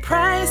happy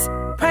price,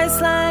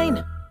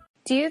 Priceline.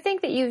 Do you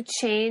think that you've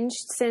changed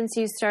since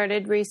you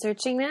started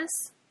researching this?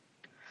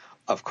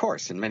 Of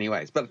course, in many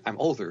ways, but I'm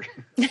older.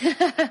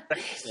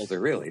 Older,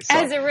 really. So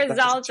as a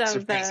result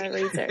of the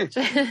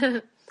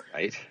research.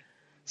 Right?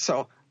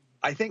 So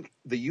I think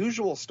the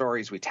usual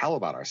stories we tell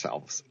about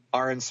ourselves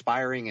are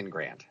inspiring and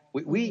grand.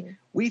 We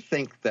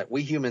think that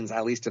we humans,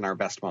 at least in our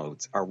best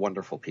modes, are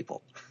wonderful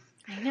people.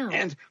 I know.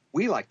 And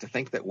we like to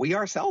think that we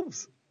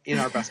ourselves, in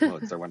our best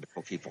modes, are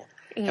wonderful people.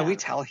 Yeah. And we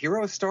tell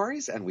hero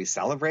stories and we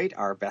celebrate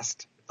our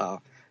best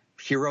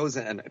heroes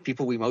and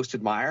people we most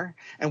admire.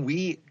 And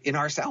we, in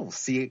ourselves,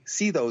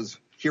 see those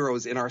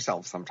heroes in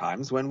ourselves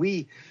sometimes when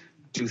we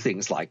do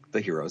things like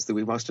the heroes that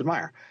we most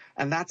admire.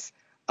 And that's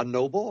a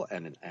noble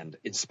and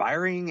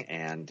inspiring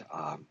and,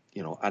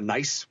 a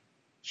nice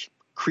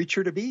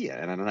creature to be in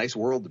and a nice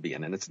world to be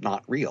in. And it's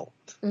not real.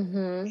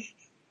 Mm-hmm.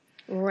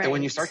 Right. And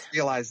when you start to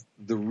realize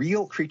the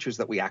real creatures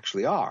that we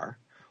actually are,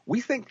 we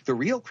think the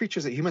real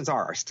creatures that humans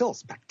are still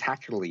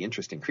spectacularly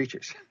interesting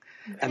creatures.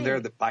 Right. And they're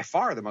by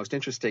far the most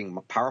interesting,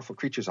 powerful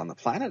creatures on the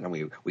planet. And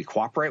we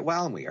cooperate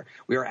well and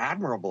we are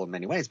admirable in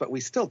many ways, but we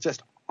still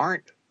just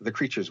aren't the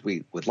creatures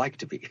we would like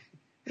to be.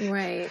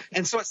 Right.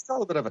 And so it's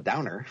still a bit of a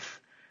downer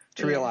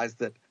to realize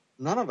that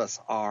none of us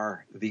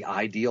are the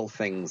ideal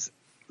things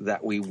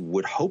that we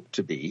would hope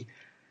to be,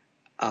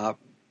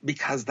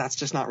 because that's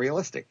just not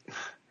realistic.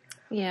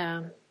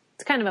 Yeah.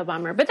 It's kind of a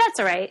bummer, but that's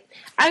all right.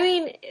 I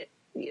mean,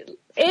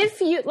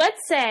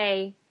 let's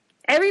say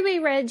everybody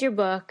read your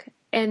book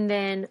and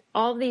then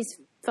all these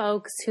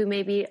folks who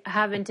maybe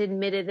haven't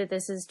admitted that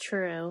this is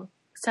true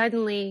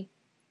suddenly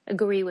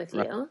agree with you.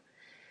 Right.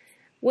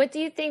 What do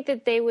you think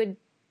that they would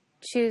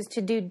choose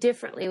to do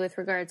differently with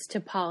regards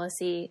to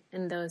policy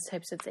and those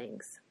types of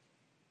things?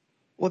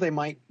 Well, they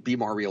might be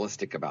more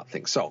realistic about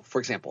things. So, for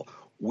example,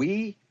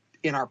 we,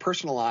 in our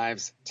personal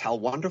lives, tell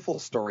wonderful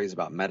stories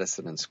about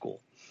medicine and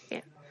school.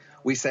 Yeah.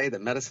 We say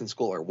that medicine and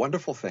school are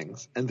wonderful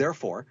things, and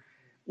therefore,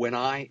 when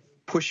I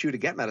push you to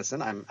get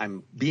medicine,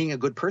 I'm being a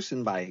good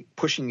person by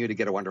pushing you to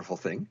get a wonderful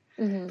thing.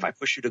 Mm-hmm. If I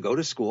push you to go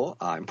to school,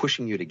 I'm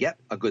pushing you to get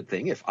a good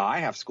thing. If I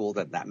have school,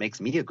 that makes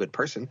me a good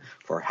person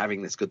for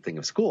having this good thing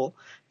of school.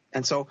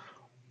 And so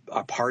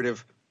a part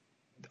of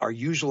our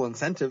usual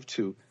incentive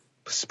to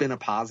spin a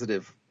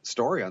positive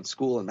story on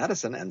school and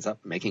medicine ends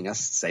up making us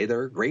say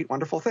they're great,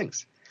 wonderful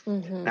things.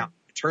 Mm-hmm. Now,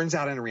 it turns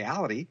out in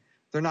reality,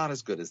 they're not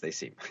as good as they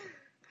seem.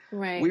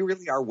 Right. We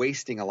really are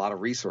wasting a lot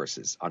of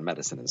resources on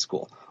medicine and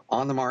school.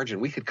 On the margin,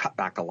 we could cut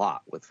back a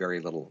lot with very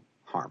little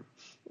harm.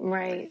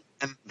 Right.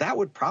 And that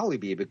would probably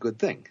be a good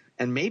thing.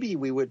 And maybe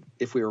we would,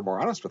 if we were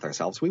more honest with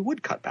ourselves, we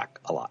would cut back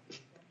a lot.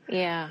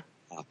 Yeah.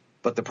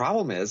 But the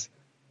problem is,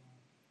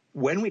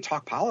 when we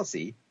talk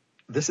policy,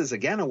 this is,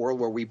 again, a world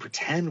where we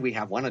pretend we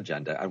have one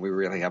agenda and we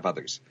really have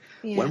others.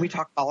 Yeah. When we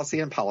talk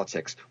policy and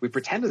politics, we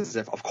pretend as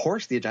if, of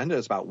course, the agenda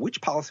is about which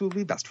policy would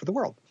be best for the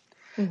world.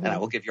 Mm-hmm. And I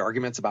will give you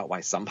arguments about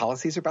why some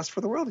policies are best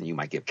for the world, and you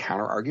might give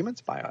counter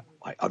arguments by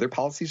why other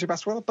policies are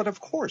best for the world. But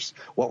of course,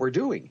 what we're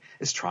doing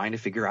is trying to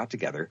figure out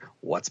together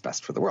what's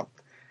best for the world.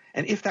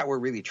 And if that were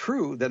really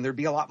true, then there'd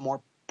be a lot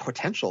more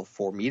potential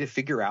for me to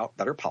figure out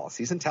better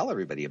policies and tell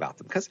everybody about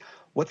them. Because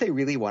what they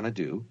really want to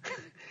do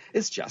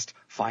is just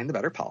find the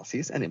better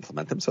policies and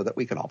implement them so that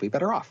we can all be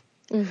better off.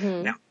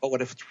 Mm-hmm. Now, but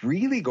what if it's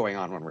really going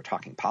on when we're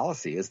talking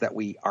policy is that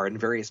we are in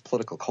various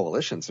political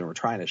coalitions and we're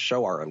trying to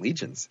show our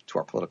allegiance to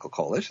our political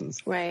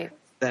coalitions. Right.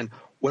 Then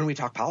when we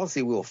talk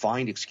policy, we will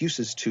find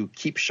excuses to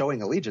keep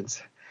showing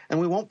allegiance, and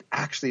we won't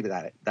actually be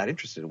that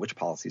interested in which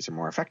policies are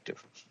more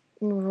effective.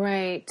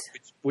 Right.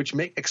 Which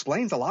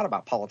explains a lot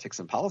about politics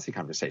and policy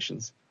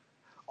conversations.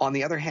 On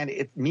the other hand,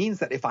 it means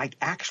that if I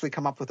actually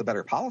come up with a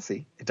better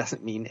policy, it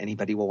doesn't mean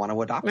anybody will want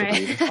to adopt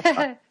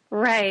it.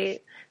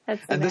 Right.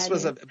 And this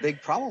was a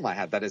big problem I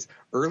had. That is,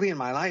 early in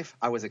my life,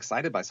 I was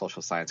excited by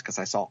social science because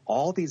I saw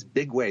all these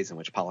big ways in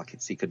which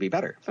policy could be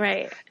better.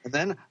 Right. And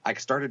then I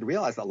started to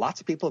realize that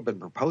lots of people have been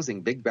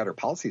proposing big, better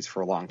policies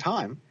for a long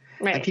time.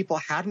 Right. And people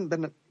hadn't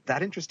been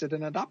that interested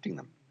in adopting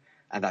them.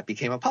 And that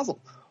became a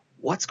puzzle.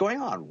 What's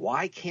going on?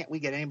 Why can't we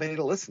get anybody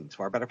to listen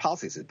to our better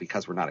policies? Is it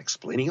because we're not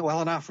explaining it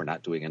well enough? We're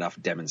not doing enough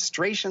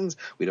demonstrations.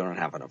 We don't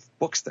have enough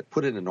books that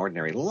put it in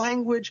ordinary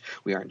language.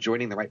 We aren't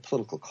joining the right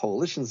political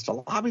coalitions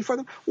to lobby for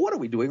them. What are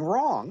we doing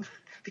wrong?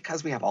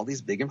 Because we have all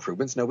these big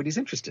improvements nobody's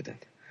interested in.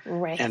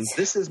 Right. And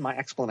this is my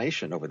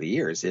explanation over the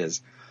years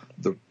is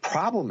the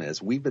problem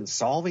is we've been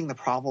solving the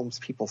problems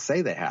people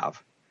say they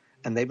have,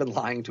 and they've been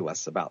lying to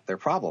us about their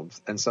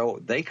problems. And so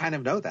they kind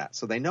of know that.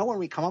 So they know when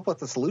we come up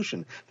with a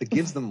solution that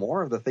gives them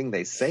more of the thing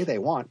they say they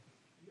want,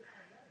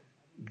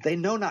 they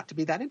know not to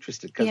be that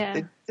interested because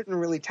they didn't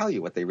really tell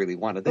you what they really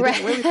wanted. They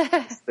didn't really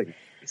think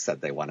they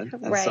said they wanted.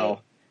 And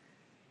so,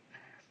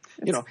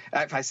 you know,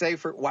 if I say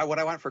what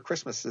I want for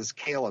Christmas is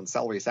kale and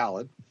celery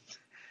salad,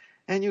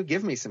 and you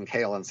give me some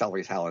kale and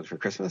celery salad for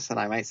Christmas, and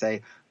I might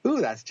say, ooh,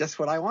 that's just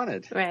what I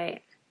wanted.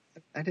 Right.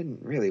 I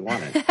didn't really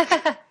want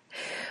it.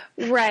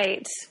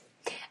 Right.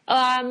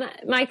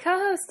 My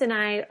co-host and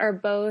I are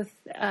both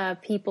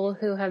people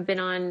who have been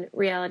on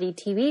reality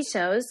TV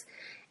shows,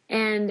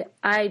 and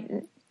I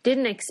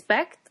didn't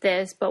expect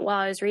this, but while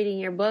I was reading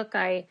your book,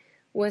 I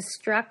was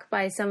struck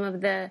by some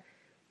of the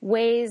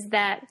ways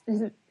that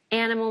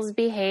animals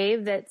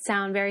behave that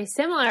sound very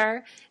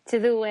similar to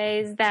the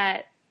ways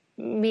that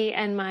me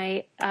and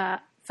my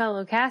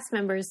fellow cast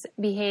members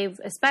behave,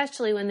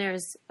 especially when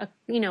there's a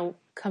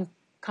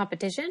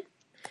competition.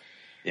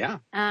 Yeah.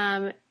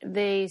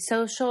 The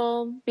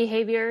social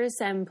behaviors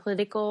and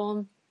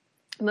political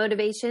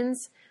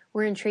motivations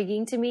were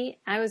intriguing to me.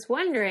 I was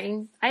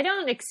wondering, I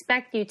don't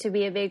expect you to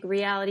be a big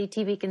reality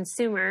TV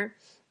consumer,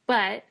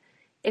 but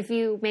if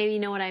you maybe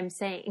know what I'm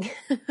saying.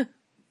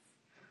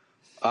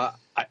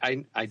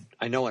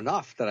 I know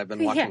enough that I've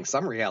been watching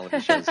some reality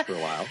shows for a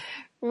while.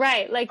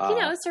 Right. Like,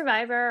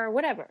 Survivor or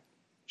whatever.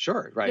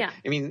 Sure. Right. Yeah.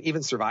 I mean,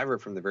 even Survivor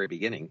from the very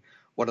beginning,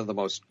 one of the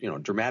most,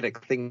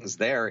 dramatic things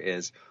there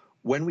is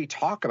when we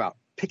talk about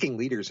picking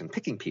leaders and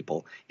picking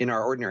people in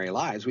our ordinary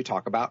lives, we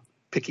talk about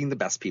picking the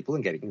best people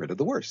and getting rid of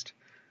the worst.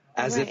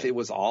 As if it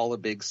was all a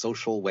big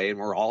social way and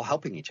we're all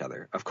helping each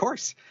other. Of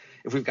course,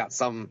 if we've got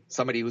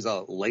somebody who's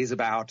a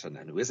lazabout and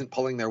who isn't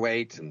pulling their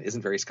weight and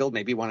isn't very skilled,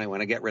 maybe we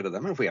want to get rid of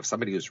them. And if we have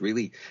somebody who's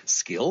really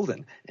skilled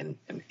and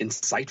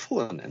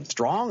insightful and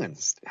strong and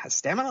has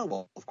stamina,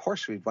 well, of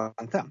course we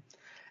want them.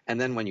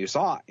 And then when you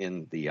saw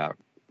in the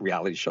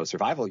reality show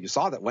Survival, you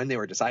saw that when they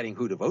were deciding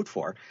who to vote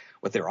for,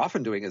 what they were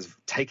often doing is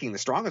taking the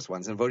strongest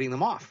ones and voting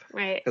them off.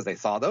 Right. Because they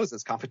saw those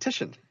as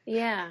competition.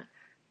 Yeah.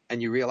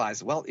 And you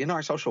realize, well, in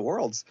our social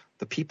worlds,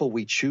 the people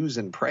we choose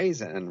and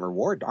praise and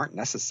reward aren't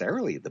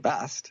necessarily the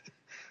best.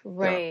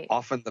 Right. They're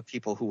often the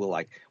people who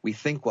we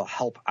think will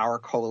help our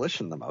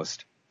coalition the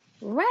most.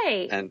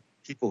 Right. And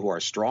people who are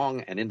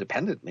strong and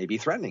independent may be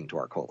threatening to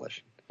our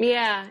coalition.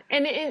 Yeah.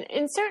 And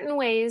in certain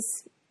ways,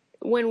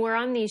 when we're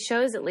on these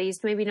shows, at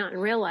least, maybe not in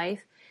real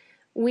life,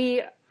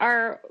 we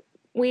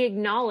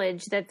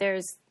acknowledge that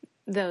there's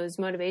those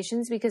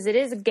motivations because it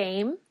is a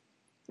game.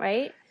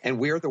 Right. And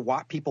we're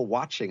the people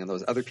watching, and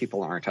those other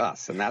people aren't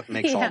us, and that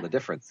makes all the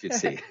difference. You'd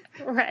see.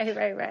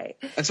 Right.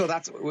 And so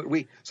that's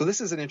So this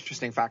is an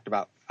interesting fact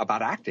about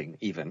acting,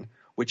 even,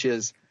 which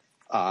is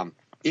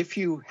if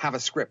you have a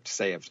script,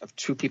 say, of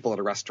two people at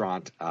a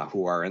restaurant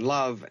who are in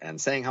love and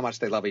saying how much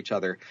they love each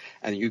other,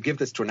 and you give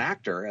this to an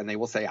actor, and they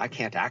will say, "I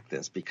can't act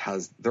this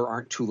because there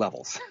aren't two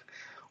levels."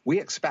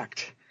 We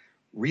expect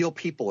real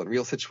people in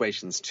real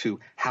situations to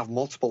have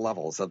multiple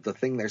levels of the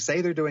thing they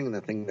say they're doing and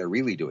the thing they're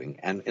really doing.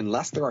 And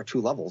unless there are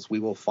two levels, we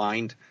will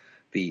find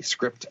the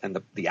script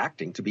and the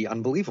acting to be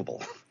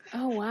unbelievable.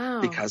 Oh,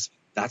 wow. Because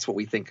that's what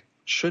we think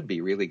should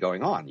be really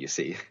going on, you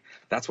see.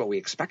 That's what we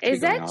expect to be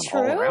going on true?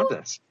 all around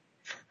us.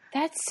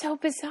 That's so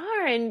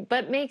bizarre,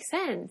 but makes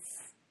sense.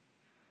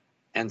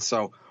 And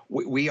so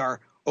we are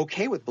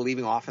okay with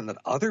believing often that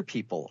other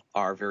people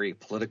are very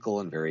political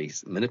and very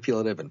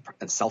manipulative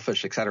and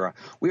selfish, etc.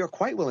 We are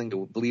quite willing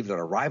to believe that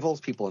our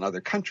rivals, people in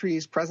other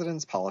countries,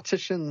 presidents,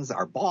 politicians,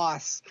 our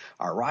boss,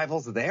 our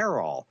rivals,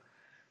 they're all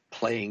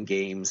playing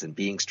games and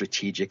being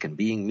strategic and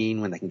being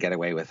mean when they can get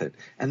away with it.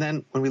 And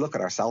then when we look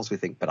at ourselves, we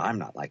think, but I'm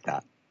not like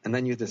that. And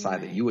then you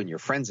decide that you and your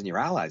friends and your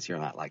allies, you're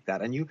not like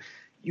that. And you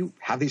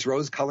have these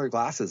rose-colored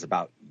glasses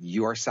about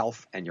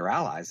yourself and your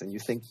allies, and you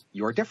think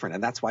you're different.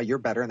 And that's why you're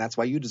better, and that's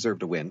why you deserve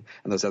to win,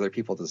 and those other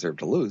people deserve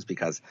to lose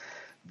because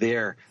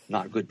they're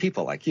not good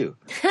people like you.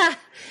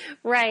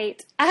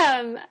 Right.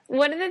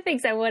 One of the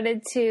things I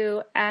wanted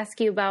to ask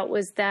you about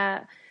was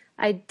that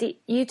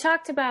you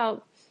talked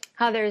about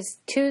how there's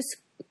two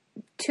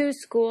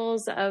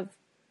schools of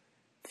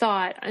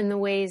thought in the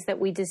ways that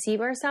we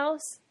deceive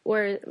ourselves,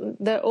 where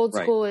the old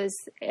school is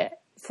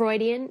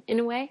Freudian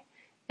in a way.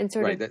 And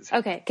sort of,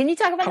 okay. Can you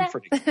talk about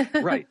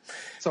that? Right.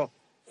 So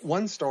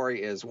one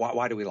story is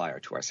why do we lie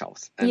to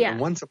ourselves? And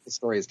one simple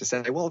story is to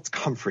say, well, it's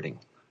comforting.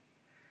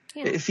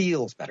 Yeah. It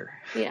feels better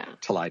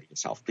to lie to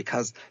yourself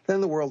because then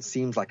the world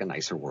seems like a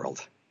nicer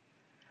world.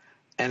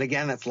 And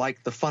again, it's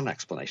like the fun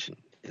explanation.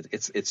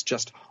 It's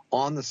just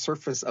on the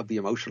surface of the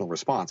emotional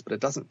response, but it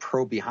doesn't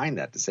probe behind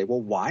that to say,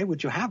 well, why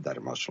would you have that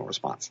emotional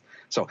response?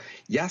 So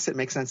yes, it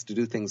makes sense to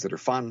do things that are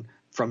fun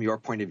from your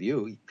point of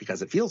view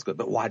because it feels good.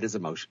 But why did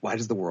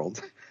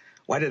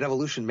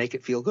evolution make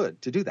it feel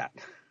good to do that?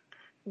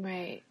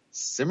 Right.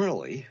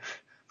 Similarly,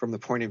 from the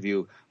point of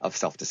view of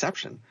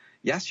self-deception,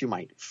 yes, you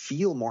might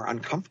feel more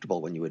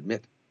uncomfortable when you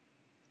admit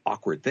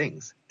awkward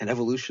things, and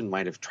evolution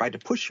might have tried to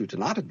push you to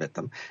not admit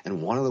them.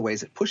 And one of the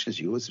ways it pushes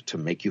you is to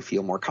make you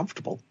feel more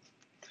comfortable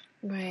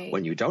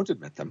when you don't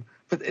admit them.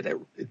 But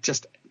it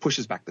just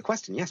pushes back the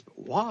question, yes, but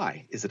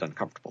why is it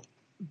uncomfortable?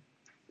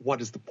 What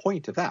is the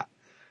point of that?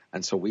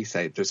 And so we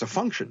say there's a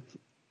function.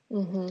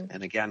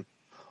 And again,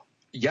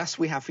 yes,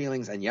 we have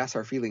feelings, and yes,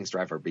 our feelings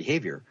drive our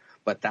behavior,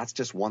 but that's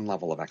just one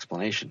level of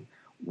explanation.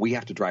 We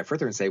have to drive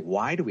further and say,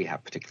 why do we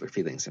have particular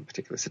feelings in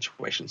particular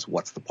situations?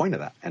 What's the point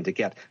of that? And to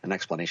get an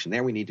explanation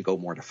there, we need to go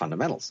more to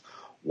fundamentals.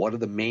 What are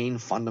the main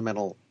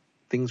fundamental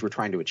things we're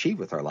trying to achieve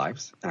with our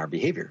lives and our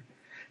behavior?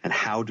 And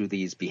how do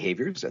these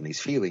behaviors and these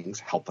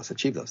feelings help us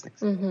achieve those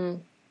things?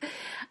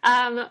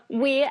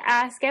 We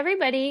ask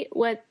everybody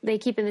what they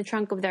keep in the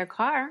trunk of their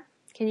car.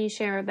 Can you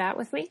share that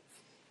with me?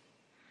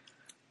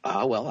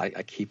 Well,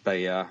 I keep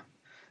the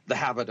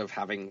habit of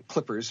having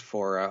clippers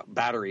for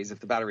batteries if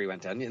the battery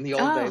went dead. In the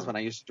old days when I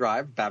used to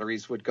drive,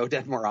 batteries would go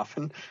dead more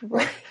often,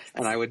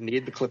 and I would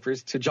need the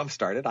clippers to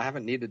jumpstart it. I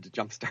haven't needed to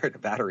jumpstart a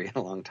battery in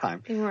a long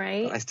time.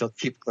 Right. But I still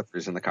keep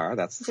clippers in the car.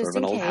 That's Just sort of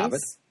an old case.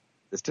 habit.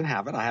 Just in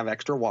habit. I have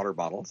extra water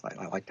bottles.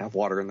 I like to have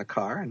water in the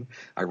car, and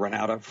I run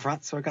out up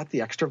front, so I got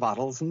the extra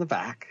bottles in the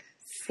back.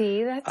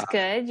 See, that's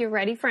good. You're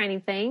ready for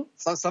anything.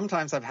 So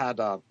sometimes I've had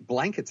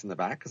blankets in the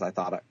back because I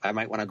thought I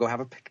might want to go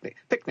have a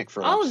picnic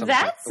for lunch. Oh,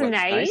 that's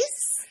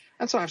nice.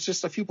 And so I have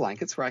just a few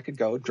blankets where I could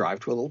go drive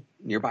to a little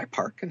nearby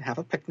park and have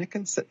a picnic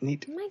and sit and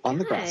eat on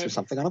the grass or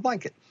something on a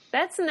blanket.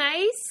 That's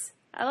nice.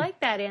 I like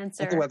that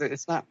answer. The weather,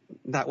 it's not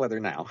that weather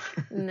now.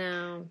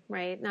 No,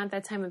 right. Not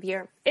that time of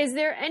year. Is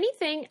there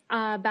anything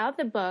about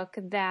the book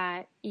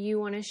that you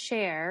want to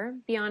share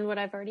beyond what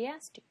I've already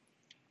asked you?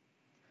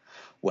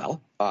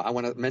 Well, I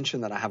want to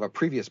mention that I have a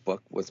previous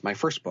book, was my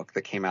first book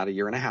that came out a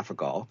year and a half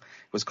ago.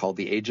 It was called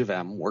The Age of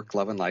M, Work,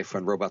 Love, and Life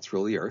When Robots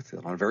Rule the Earth,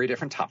 on a very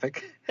different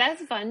topic.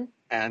 That's fun.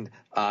 And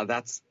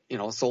that's,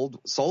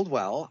 sold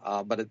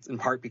well, but it's in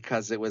part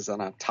because it was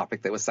on a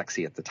topic that was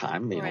sexy at the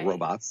time,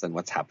 robots and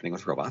what's happening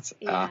with robots.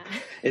 Yeah.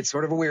 It's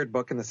sort of a weird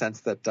book in the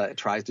sense that it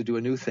tries to do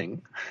a new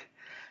thing.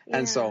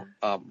 And so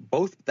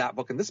both that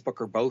book and this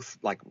book are both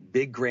like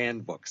big,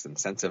 grand books in the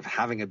sense of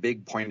having a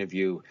big point of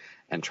view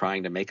and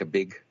trying to make a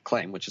big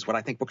claim, which is what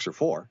I think books are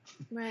for.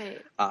 Right.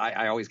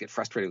 I always get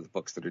frustrated with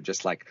books that are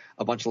just like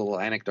a bunch of little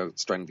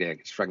anecdotes strung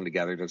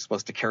together. They're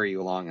supposed to carry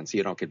you along and so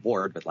you don't get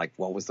bored. But like,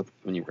 what was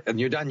when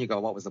you're done, you go,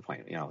 what was the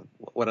point?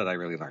 What did I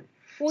really learn?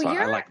 Well, so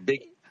I like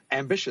big,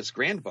 ambitious,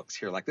 grand books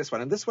here like this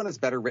one. And this one is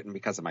better written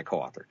because of my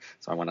co-author.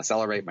 So I want to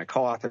celebrate my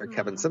co-author,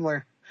 Kevin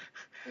Simler.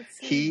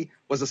 He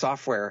was a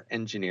software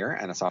engineer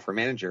and a software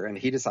manager, and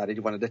he decided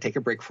he wanted to take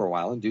a break for a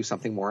while and do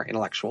something more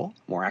intellectual,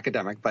 more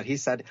academic. But he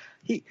said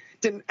he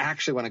didn't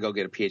actually want to go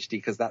get a PhD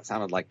because that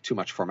sounded like too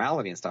much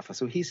formality and stuff.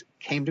 So he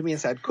came to me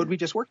and said, could we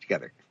just work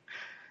together?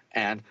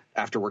 And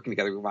after working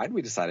together,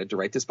 we decided to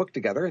write this book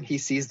together, and he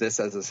sees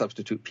this as a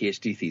substitute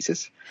PhD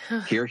thesis.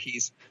 Here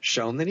he's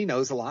shown that he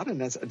knows a lot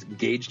and has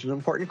engaged in an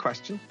important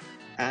question,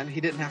 and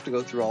he didn't have to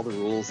go through all the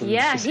rules and he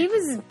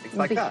things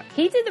like that.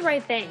 He did the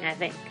right thing, I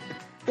think.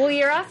 Well,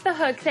 you're off the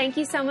hook. Thank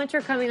you so much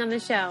for coming on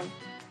the show.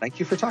 Thank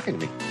you for talking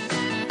to me.